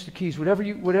touch the keys. Whatever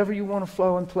you want to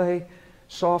flow and play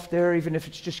soft there, even if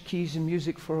it's just keys and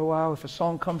music for a while. If a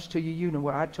song comes to you, you know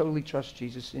what? I totally trust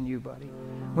Jesus in you, buddy.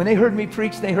 When they heard me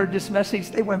preach, they heard this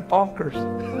message, they went bonkers.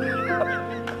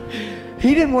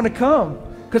 He didn't want to come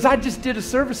because I just did a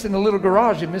service in a little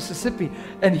garage in Mississippi.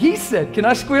 And he said, can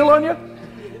I squeal on you?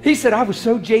 He said, I was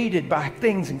so jaded by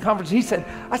things and conferences.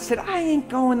 I said, I ain't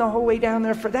going the whole way down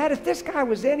there for that. If this guy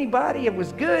was anybody, it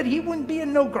was good, he wouldn't be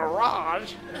in no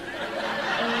garage.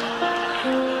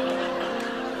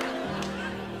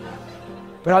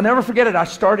 But I'll never forget it. I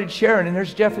started sharing, and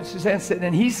there's Jeff and Suzanne sitting,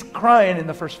 and he's crying in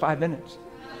the first 5 minutes.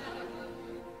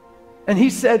 And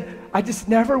he said, I just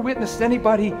never witnessed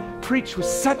anybody preach with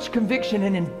such conviction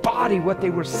and embody what they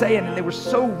were saying, and they were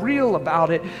so real about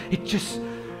it. It just,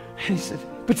 he said,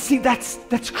 but see,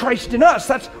 that's Christ in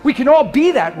us. We can all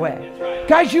be that way. Right.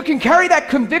 Guys, you can carry that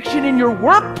conviction in your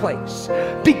workplace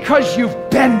because you've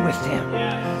been with him.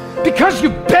 Yes. Because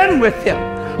you've been with him.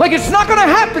 Like, it's not going to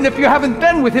happen if you haven't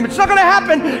been with him. It's not going to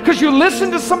happen because you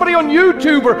listened to somebody on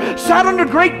YouTube or sat under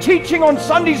great teaching on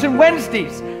Sundays and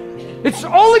Wednesdays. It's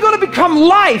only going to become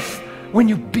life when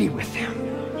you be with him.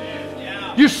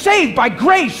 You're saved by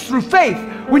grace through faith.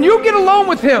 When you get alone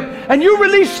with him and you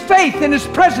release faith in his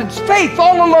presence, faith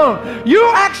all alone, you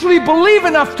actually believe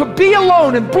enough to be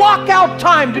alone and block out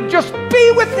time to just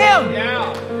be with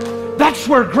him. That's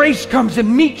where grace comes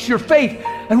and meets your faith.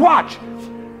 And watch,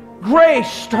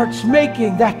 grace starts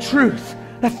making that truth,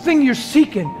 that thing you're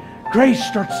seeking, grace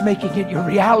starts making it your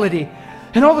reality.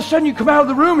 And all of a sudden you come out of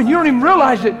the room and you don't even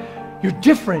realize it. You're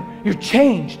different. You're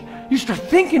changed. You start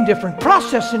thinking different,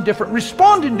 processing different,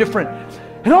 responding different.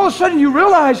 And all of a sudden you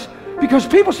realize, because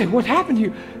people say, what happened to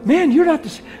you? Man, you're not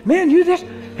this. Man, you this.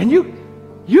 And you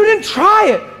didn't try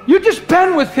it. You just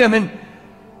been with him, and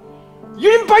you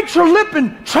didn't bite your lip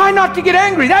and try not to get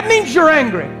angry. That means you're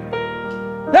angry.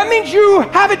 That means you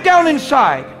have it down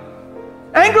inside.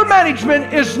 Anger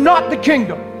management is not the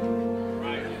kingdom.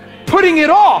 Putting it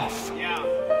off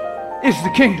is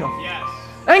the kingdom.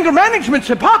 Anger management's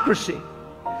hypocrisy.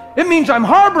 It means I'm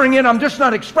harboring it, I'm just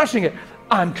not expressing it.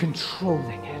 I'm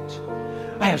controlling it.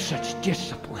 I have such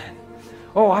discipline.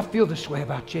 Oh, I feel this way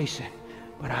about Jason,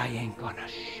 but I ain't gonna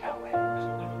show it.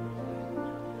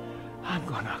 I'm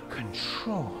gonna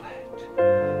control it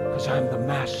because I'm the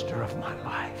master of my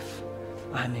life.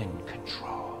 I'm in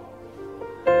control.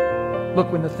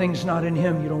 Look, when the thing's not in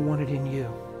him, you don't want it in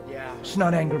you. It's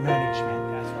not anger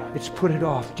management. It's put it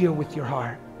off. Deal with your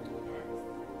heart.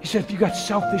 He said, if you got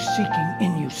selfish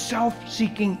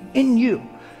seeking in you,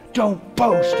 don't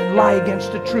boast and lie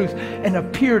against the truth and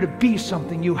appear to be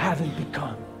something you haven't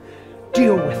become.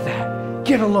 Deal with that.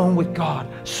 Get alone with God.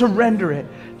 Surrender it.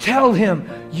 Tell him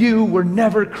you were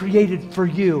never created for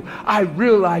you. I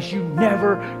realize you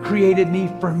never created me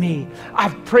for me.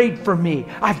 I've prayed for me.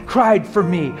 I've cried for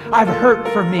me. I've hurt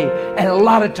for me. And a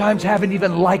lot of times haven't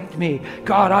even liked me.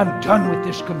 God, I'm done with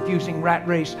this confusing rat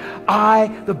race.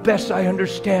 The best I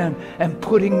understand, am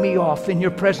putting me off in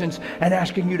your presence and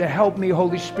asking you to help me,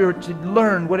 Holy Spirit, to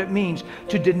learn what it means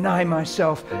to deny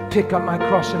myself, pick up my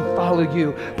cross and follow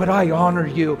you. But I honor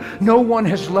you. No one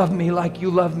has loved me like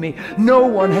you love me. No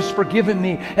one has forgiven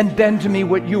me and been to me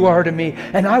what you are to me.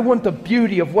 And I want the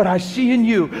beauty of what I see in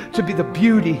you to be the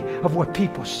beauty of what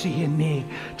people see in me.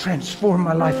 Transform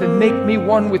my life and make me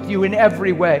one with you in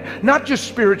every way. Not just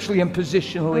spiritually and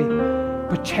positionally,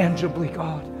 but tangibly,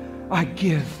 God. I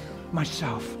give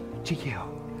myself to you.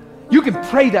 You can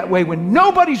pray that way when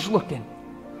nobody's looking.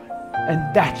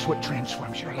 And that's what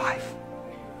transforms your life.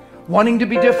 Wanting to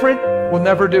be different will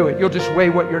never do it. You'll just weigh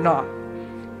what you're not.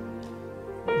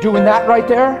 Doing that right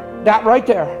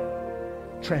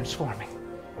there, transforming.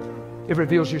 It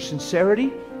reveals your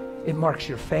sincerity, it marks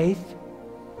your faith,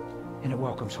 and it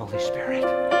welcomes Holy Spirit.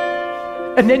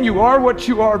 And then you are what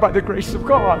you are by the grace of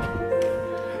God.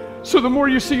 So the more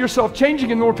you see yourself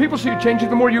changing and the more people see you changing,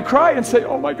 the more you cry and say,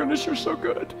 oh my goodness, you're so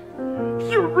good.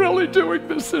 You're really doing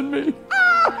this in me.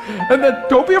 And then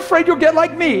don't be afraid you'll get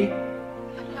like me.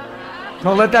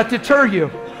 Don't let that deter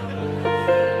you.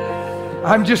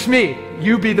 I'm just me.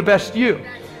 You be the best you.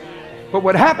 But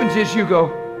what happens is you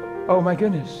go, oh my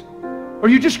goodness. Or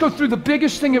you just go through the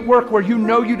biggest thing at work where you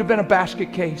know you'd have been a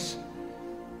basket case.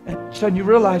 And suddenly you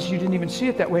realize you didn't even see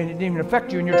it that way and it didn't even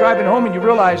affect you. And you're driving home and you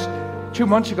realize 2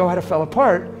 months ago I had fell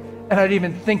apart and I didn't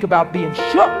even think about being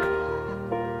shook.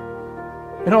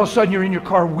 And all of a sudden you're in your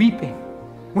car weeping.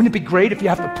 Wouldn't it be great if you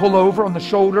have to pull over on the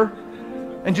shoulder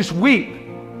and just weep?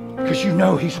 Because you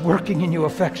know he's working in you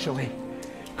effectually.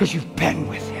 Because you've been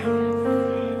with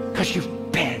him. Because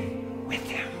you've been with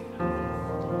him.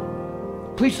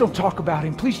 Please don't talk about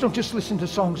him. Please don't just listen to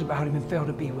songs about him and fail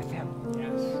to be with him.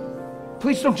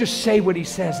 Please don't just say what he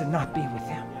says and not be with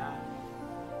him.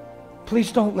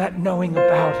 Please don't let knowing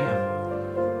about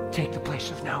him take the place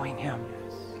of knowing him.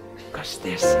 Because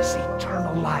this is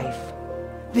eternal life.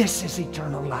 This is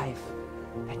eternal life,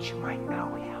 that you might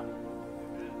know him.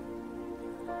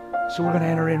 So we're going to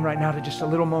enter in right now to just a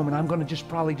little moment. I'm going to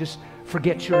probably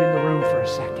forget you're in the room for a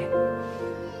second.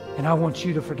 And I want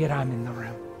you to forget I'm in the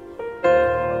room.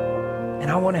 And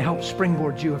I want to help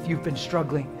springboard you if you've been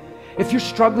struggling. If you're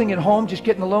struggling at home, just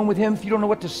getting alone with him, if you don't know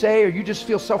what to say or you just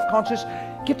feel self-conscious,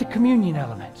 get the communion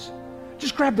elements.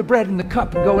 Just grab the bread and the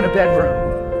cup and go in a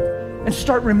bedroom and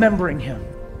start remembering him.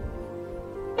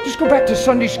 Just go back to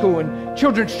Sunday school and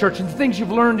children's church and the things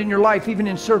you've learned in your life, even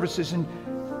in services, and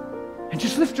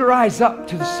just lift your eyes up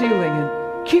to the ceiling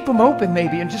and keep them open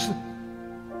maybe, and just,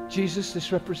 Jesus,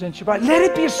 this represents your body. Let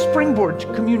it be a springboard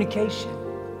to communication.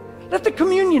 Let the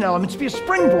communion elements be a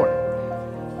springboard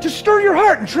to stir your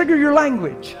heart and trigger your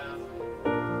language.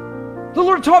 The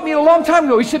Lord taught me a long time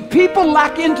ago. He said, people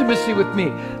lack intimacy with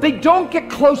me. They don't get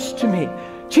close to me.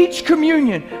 Teach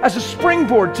communion as a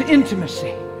springboard to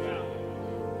intimacy.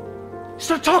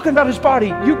 Start talking about his body.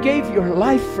 You gave your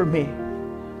life for me.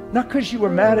 Not because you were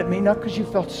mad at me, not because you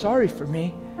felt sorry for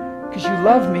me, because you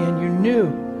loved me and you knew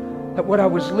that what I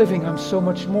was living, I'm so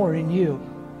much more in you.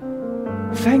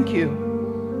 Thank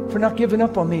you for not giving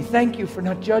up on me. Thank you for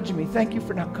not judging me. Thank you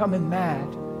for not coming mad.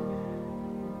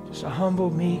 Just a humble,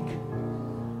 meek,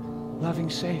 loving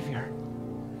Savior.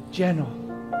 Gentle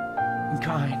and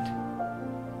kind,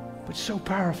 but so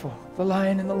powerful. The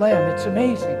Lion and the Lamb. It's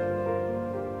amazing.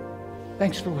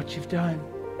 Thanks for what you've done.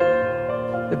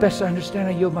 The best I understand,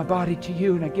 I yield my body to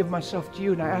you and I give myself to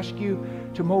you and I ask you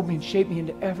to mold me and shape me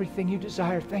into everything you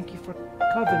desire. Thank you for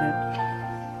covenant.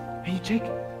 And you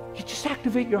just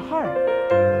activate your heart.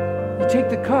 You take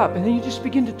the cup and then you just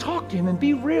begin to talk to him and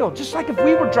be real. Just like if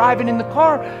we were driving in the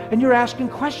car and you're asking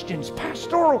questions,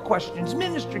 pastoral questions,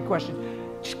 ministry questions.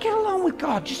 Just get along with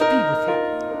God. Just be with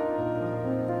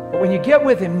him. But when you get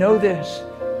with him, know this.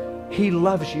 He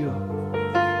loves you.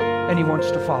 And he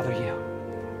wants to father you.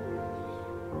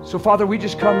 So Father, we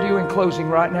just come to you in closing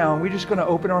right now, and we're just going to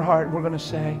open our heart and we're going to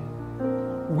say,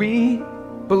 we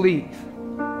believe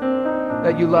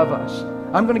that you love us.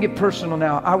 I'm going to get personal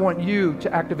now. I want you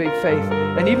to activate faith.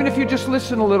 And even if you just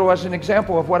listen a little as an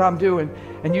example of what I'm doing,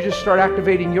 and you just start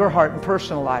activating your heart and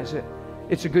personalize it,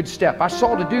 it's a good step. I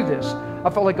saw to do this. I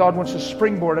felt like God wants to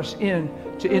springboard us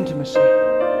into intimacy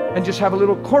and just have a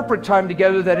little corporate time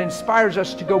together that inspires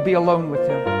us to go be alone with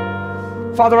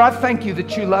Him. Father, I thank You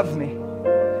that You love me.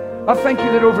 I thank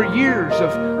You that over years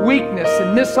of weakness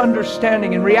and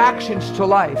misunderstanding and reactions to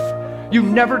life, You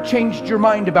never changed Your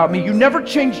mind about me. You never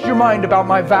changed Your mind about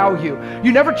my value.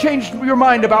 You never changed Your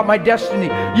mind about my destiny.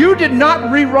 You did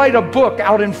not rewrite a book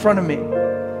out in front of me,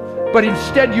 but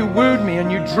instead You wooed me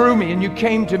and You drew me and You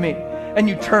came to me and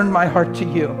You turned my heart to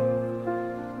You.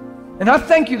 And I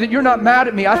thank You that You're not mad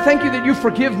at me. I thank You that You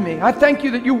forgive me. I thank You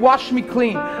that You wash me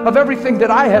clean of everything that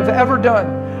I have ever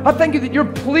done. I thank You that You're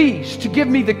pleased to give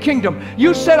me the kingdom.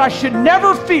 You said I should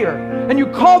never fear, and You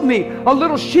called me a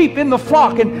little sheep in the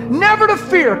flock, and never to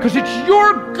fear, because it's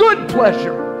Your good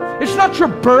pleasure. It's not Your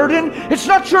burden. It's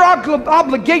not Your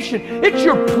obligation. It's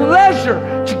Your pleasure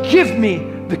to give me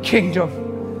the kingdom.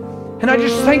 And I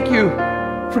just thank You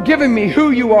for giving me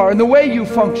who You are and the way You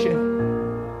function.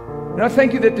 And I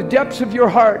thank You that the depths of Your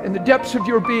heart and the depths of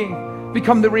Your being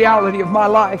become the reality of my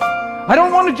life. I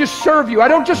don't want to just serve You. I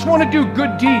don't just want to do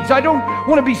good deeds. I don't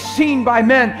want to be seen by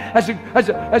men as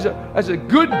a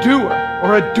good doer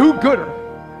or a do-gooder.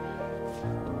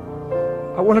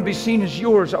 I want to be seen as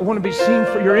Yours. I want to be seen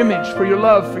for Your image, for Your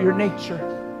love, for Your nature.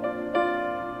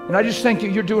 And I just thank You,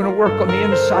 You're doing a work on the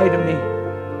inside of me.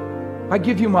 I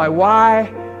give You my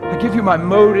why. I give You my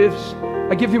motives.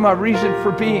 I give You my reason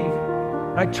for being.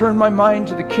 And I turn my mind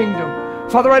to the kingdom.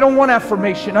 Father, I don't want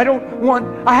affirmation.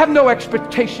 I have no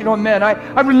expectation on men.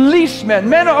 I release men.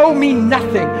 Men owe me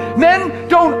nothing. Men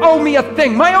don't owe me a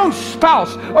thing. My own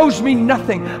spouse owes me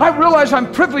nothing. I realize I'm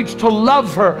privileged to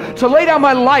love her, to lay down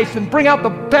my life and bring out the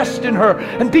best in her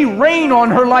and be rain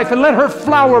on her life and let her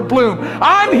flower bloom.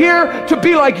 I'm here to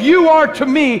be like You are to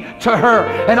me, to her,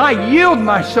 and I yield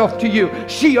myself to You.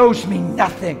 She owes me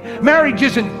nothing. Marriage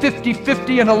isn't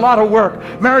 50-50 and a lot of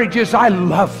work. Marriage is, I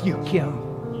love you, Kim.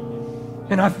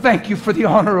 And I thank You for the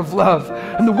honor of love.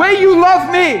 And the way You love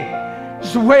me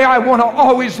is the way I want to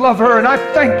always love her. And I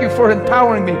thank You for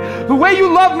empowering me. The way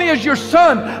You love me as Your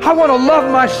son, I want to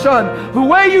love my son. The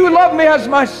way You love me as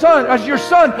my son, as Your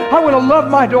son, I want to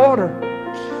love my daughter.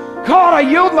 God, I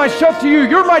yield myself to You.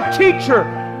 You're my teacher.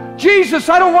 Jesus,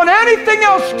 I don't want anything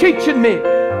else teaching me.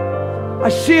 I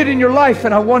see it in Your life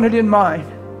and I want it in mine.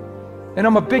 And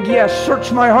I'm a big yes.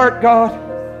 Search my heart, God.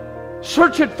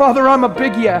 Search it, Father. I'm a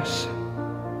big yes.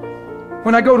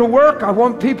 When I go to work, I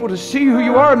want people to see who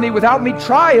You are in me without me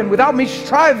trying, without me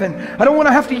striving. I don't want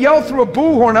to have to yell through a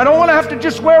bullhorn. I don't want to have to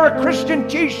just wear a Christian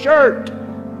t-shirt.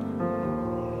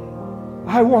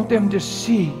 I want them to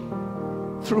see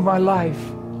through my life.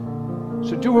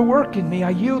 So do a work in me. I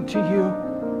yield to You.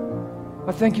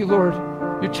 I thank You, Lord.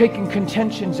 You're taking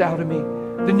contentions out of me,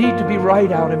 the need to be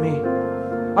right out of me.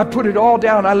 I put it all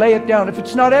down. I lay it down. If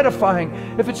it's not edifying,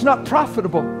 if it's not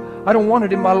profitable, I don't want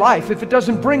it in my life. If it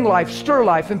doesn't bring life, stir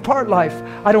life, impart life,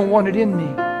 I don't want it in me.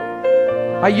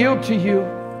 I yield to You.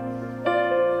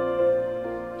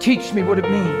 Teach me what it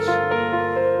means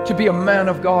to be a man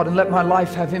of God and let my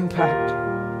life have impact.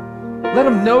 Let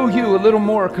them know You a little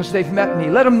more because they've met me.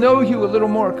 Let them know You a little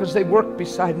more because they've worked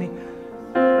beside me.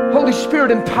 Holy Spirit,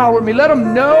 empower me. Let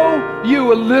them know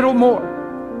You a little more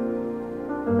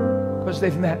because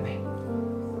they've met me.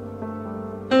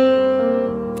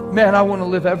 Man, I want to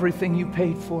live everything You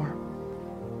paid for.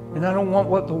 And I don't want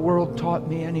what the world taught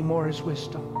me anymore as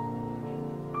wisdom.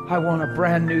 I want a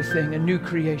brand new thing, a new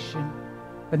creation,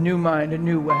 a new mind, a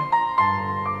new way,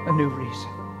 a new reason.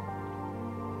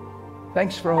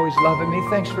 Thanks for always loving me.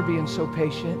 Thanks for being so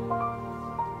patient.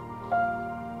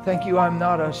 Thank You, I'm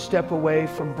not a step away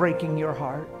from breaking Your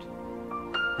heart.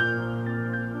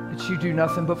 That You do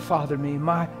nothing but father me.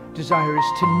 My desire is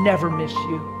to never miss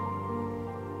You.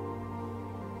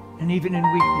 And even in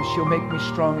weakness, You'll make me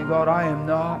strong. And God, I am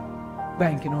not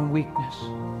banking on weakness.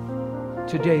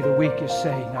 Today, the weak is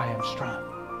saying, I am strong.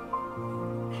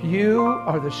 You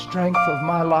are the strength of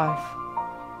my life.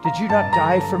 Did You not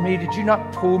die for me? Did You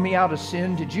not pull me out of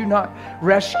sin? Did You not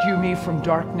rescue me from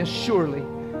darkness? Surely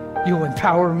You'll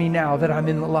empower me now that I'm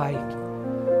in the light.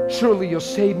 Surely You'll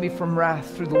save me from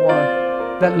wrath through the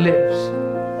one that lives.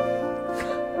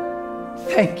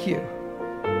 Thank You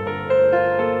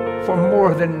for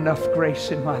more than enough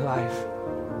grace in my life.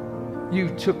 You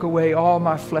took away all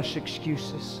my flesh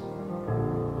excuses.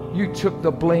 You took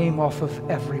the blame off of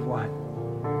everyone.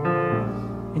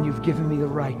 And You've given me the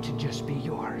right to just be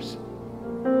Yours.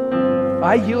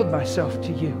 I yield myself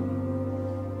to You.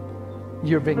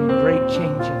 You're bringing great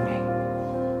change in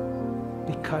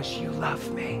me because You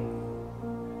love me.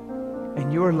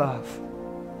 And Your love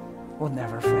will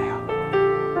never fail.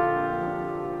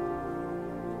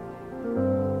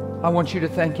 I want you to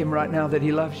thank Him right now that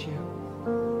He loves you.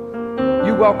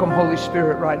 You welcome Holy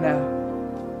Spirit right now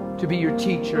to be your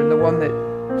teacher and the one that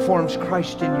forms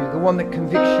Christ in you, the one that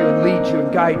convicts you and leads you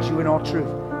and guides you in all truth.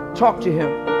 Talk to Him.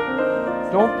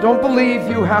 Don't believe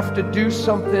you have to do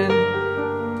something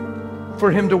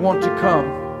for Him to want to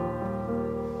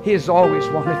come. He has always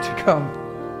wanted to come.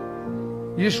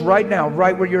 You just right now,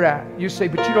 right where you're at, you say,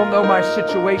 but you don't know my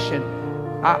situation.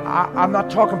 I'm not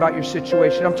talking about your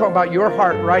situation. I'm talking about your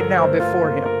heart right now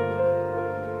before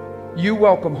Him. You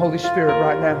welcome Holy Spirit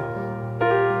right now.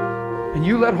 And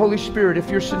you let Holy Spirit,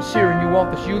 if you're sincere and you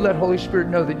want this, you let Holy Spirit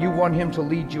know that you want Him to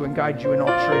lead you and guide you in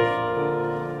all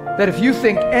truth. That if you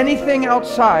think anything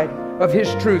outside of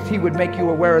His truth, He would make you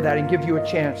aware of that and give you a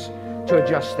chance to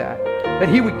adjust that. That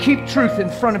He would keep truth in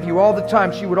front of you all the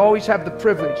time, so you would always have the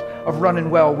privilege of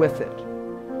running well with it.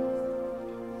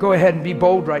 Go ahead and be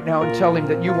bold right now and tell Him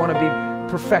that you want to be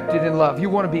perfected in love. You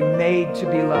want to be made to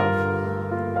be loved.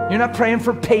 You're not praying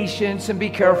for patience and be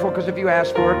careful because if you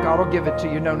ask for it, God will give it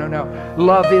to you. No, no, no.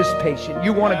 Love is patient.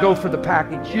 You want to go for the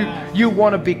package. You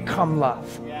want to become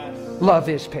love. Love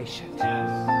is patient.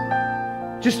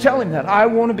 Just tell Him that. I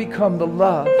want to become the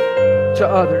love to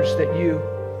others that you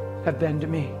have been to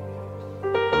me.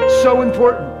 It's so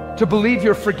important to believe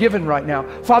you're forgiven right now.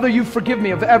 Father, you forgive me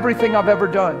of everything I've ever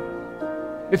done.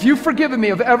 If you've forgiven me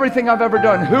of everything I've ever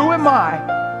done, who am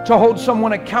I to hold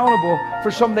someone accountable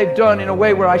for something they've done in a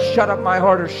way where I shut up my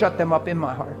heart or shut them up in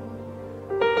my heart?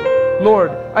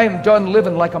 Lord, I am done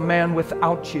living like a man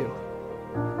without you.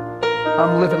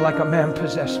 I'm living like a man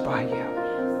possessed by you.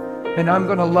 And I'm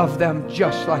going to love them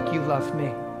just like you love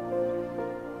me.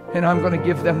 And I'm going to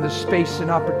give them the space and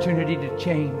opportunity to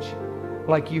change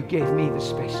like you gave me the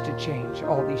space to change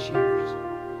all these years.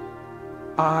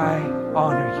 I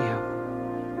honor you.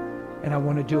 And I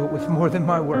want to do it with more than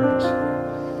my words.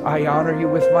 I honor you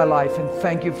with my life and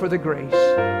thank you for the grace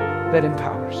that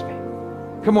empowers me.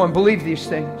 Come on, believe these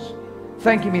things.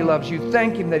 Thank Him He loves you.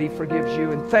 Thank Him that He forgives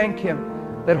you. And thank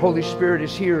Him that Holy Spirit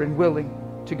is here and willing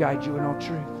to guide you in all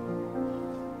truth.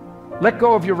 Let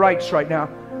go of your rights right now.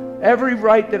 Every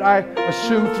right that I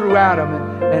assumed through Adam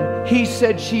and he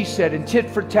said, she said, and tit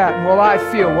for tat, and well, I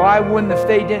feel, well, I wouldn't if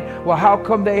they didn't, well, how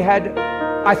come they had,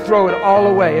 I throw it all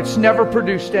away. It's never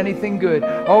produced anything good.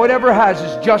 All it ever has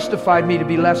is justified me to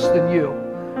be less than you.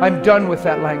 I'm done with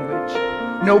that language.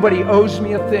 Nobody owes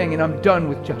me a thing, and I'm done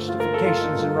with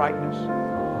justifications and rightness.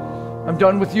 I'm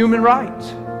done with human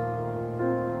rights.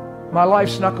 My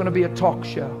life's not going to be a talk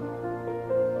show.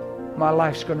 My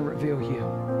life's going to reveal you.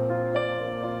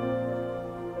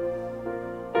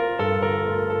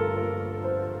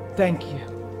 Thank you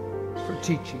for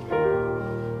teaching me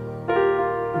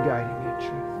and guiding me in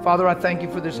truth. Father, I thank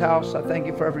you for this house. I thank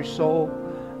you for every soul.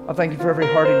 I thank you for every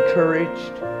heart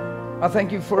encouraged. I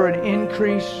thank you for an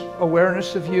increased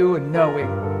awareness of you and knowing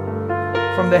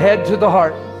from the head to the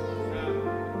heart.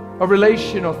 A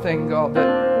relational thing, God,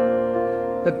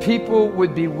 that people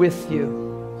would be with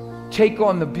you. Take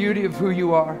on the beauty of who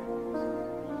you are.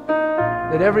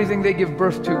 That everything they give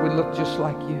birth to would look just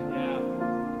like you.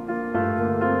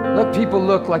 Let people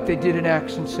look like they did in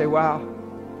Acts and say, wow,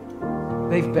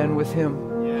 they've been with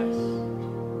Him. Yes.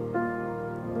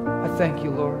 I thank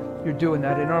you, Lord. You're doing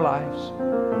that in our lives.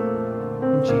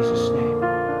 In Jesus' name.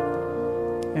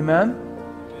 Amen?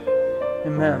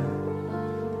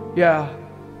 Amen. Yeah.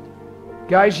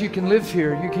 Guys, you can live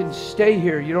here. You can stay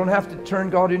here. You don't have to turn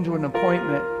God into an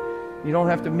appointment. You don't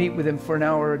have to meet with Him for an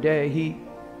hour a day. He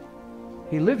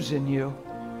lives in you.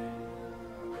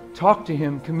 Talk to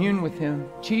Him, commune with Him.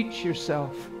 Teach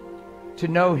yourself to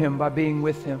know Him by being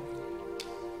with Him.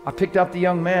 I picked up the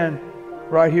young man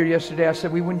right here yesterday. I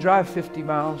said we wouldn't drive 50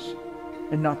 miles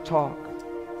and not talk.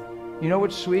 You know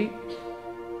what's sweet?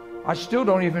 I still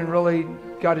don't even really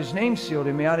got his name sealed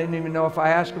in me. I didn't even know if I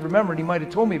asked or remembered. He might have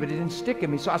told me, but it didn't stick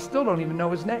in me. So I still don't even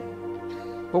know his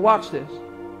name. But watch this.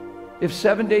 If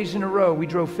 7 days in a row we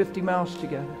drove 50 miles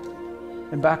together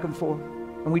and back and forth,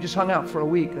 and we just hung out for a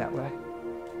week that way,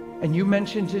 and you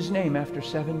mentioned his name after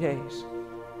 7 days,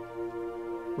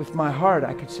 with my heart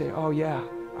I could say, oh yeah,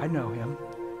 I know him.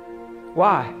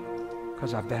 Why?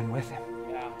 Because I've been with him.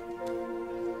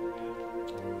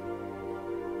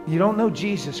 You don't know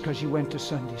Jesus because you went to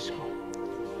Sunday school.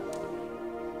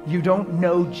 You don't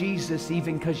know Jesus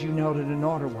even because you knelt at an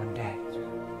altar one day.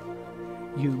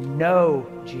 You know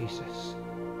Jesus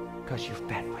because you've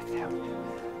been with Him.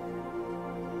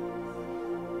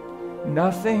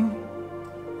 Nothing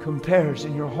compares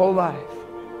in your whole life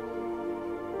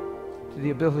to the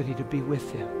ability to be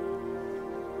with Him.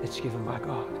 It's given by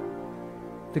God.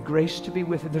 The grace to be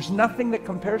with Him. There's nothing that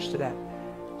compares to that.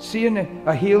 Seeing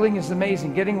a healing is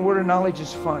amazing. Getting a word of knowledge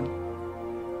is fun.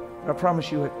 But I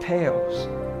promise you, it pales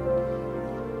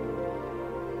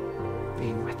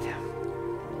being with Him.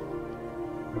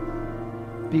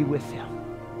 Be with Him.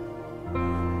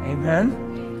 Amen?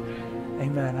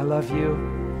 Amen. I love you.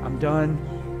 I'm done.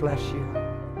 Bless you.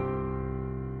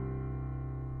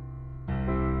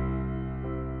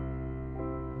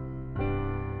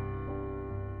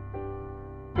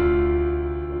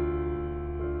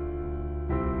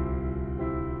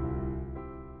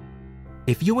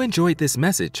 If you enjoyed this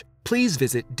message, please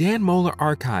visit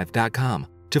danmohlerarchive.com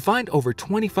to find over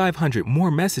 2,500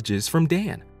 more messages from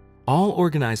Dan, all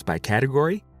organized by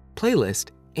category, playlist,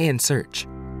 and search.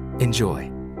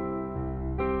 Enjoy.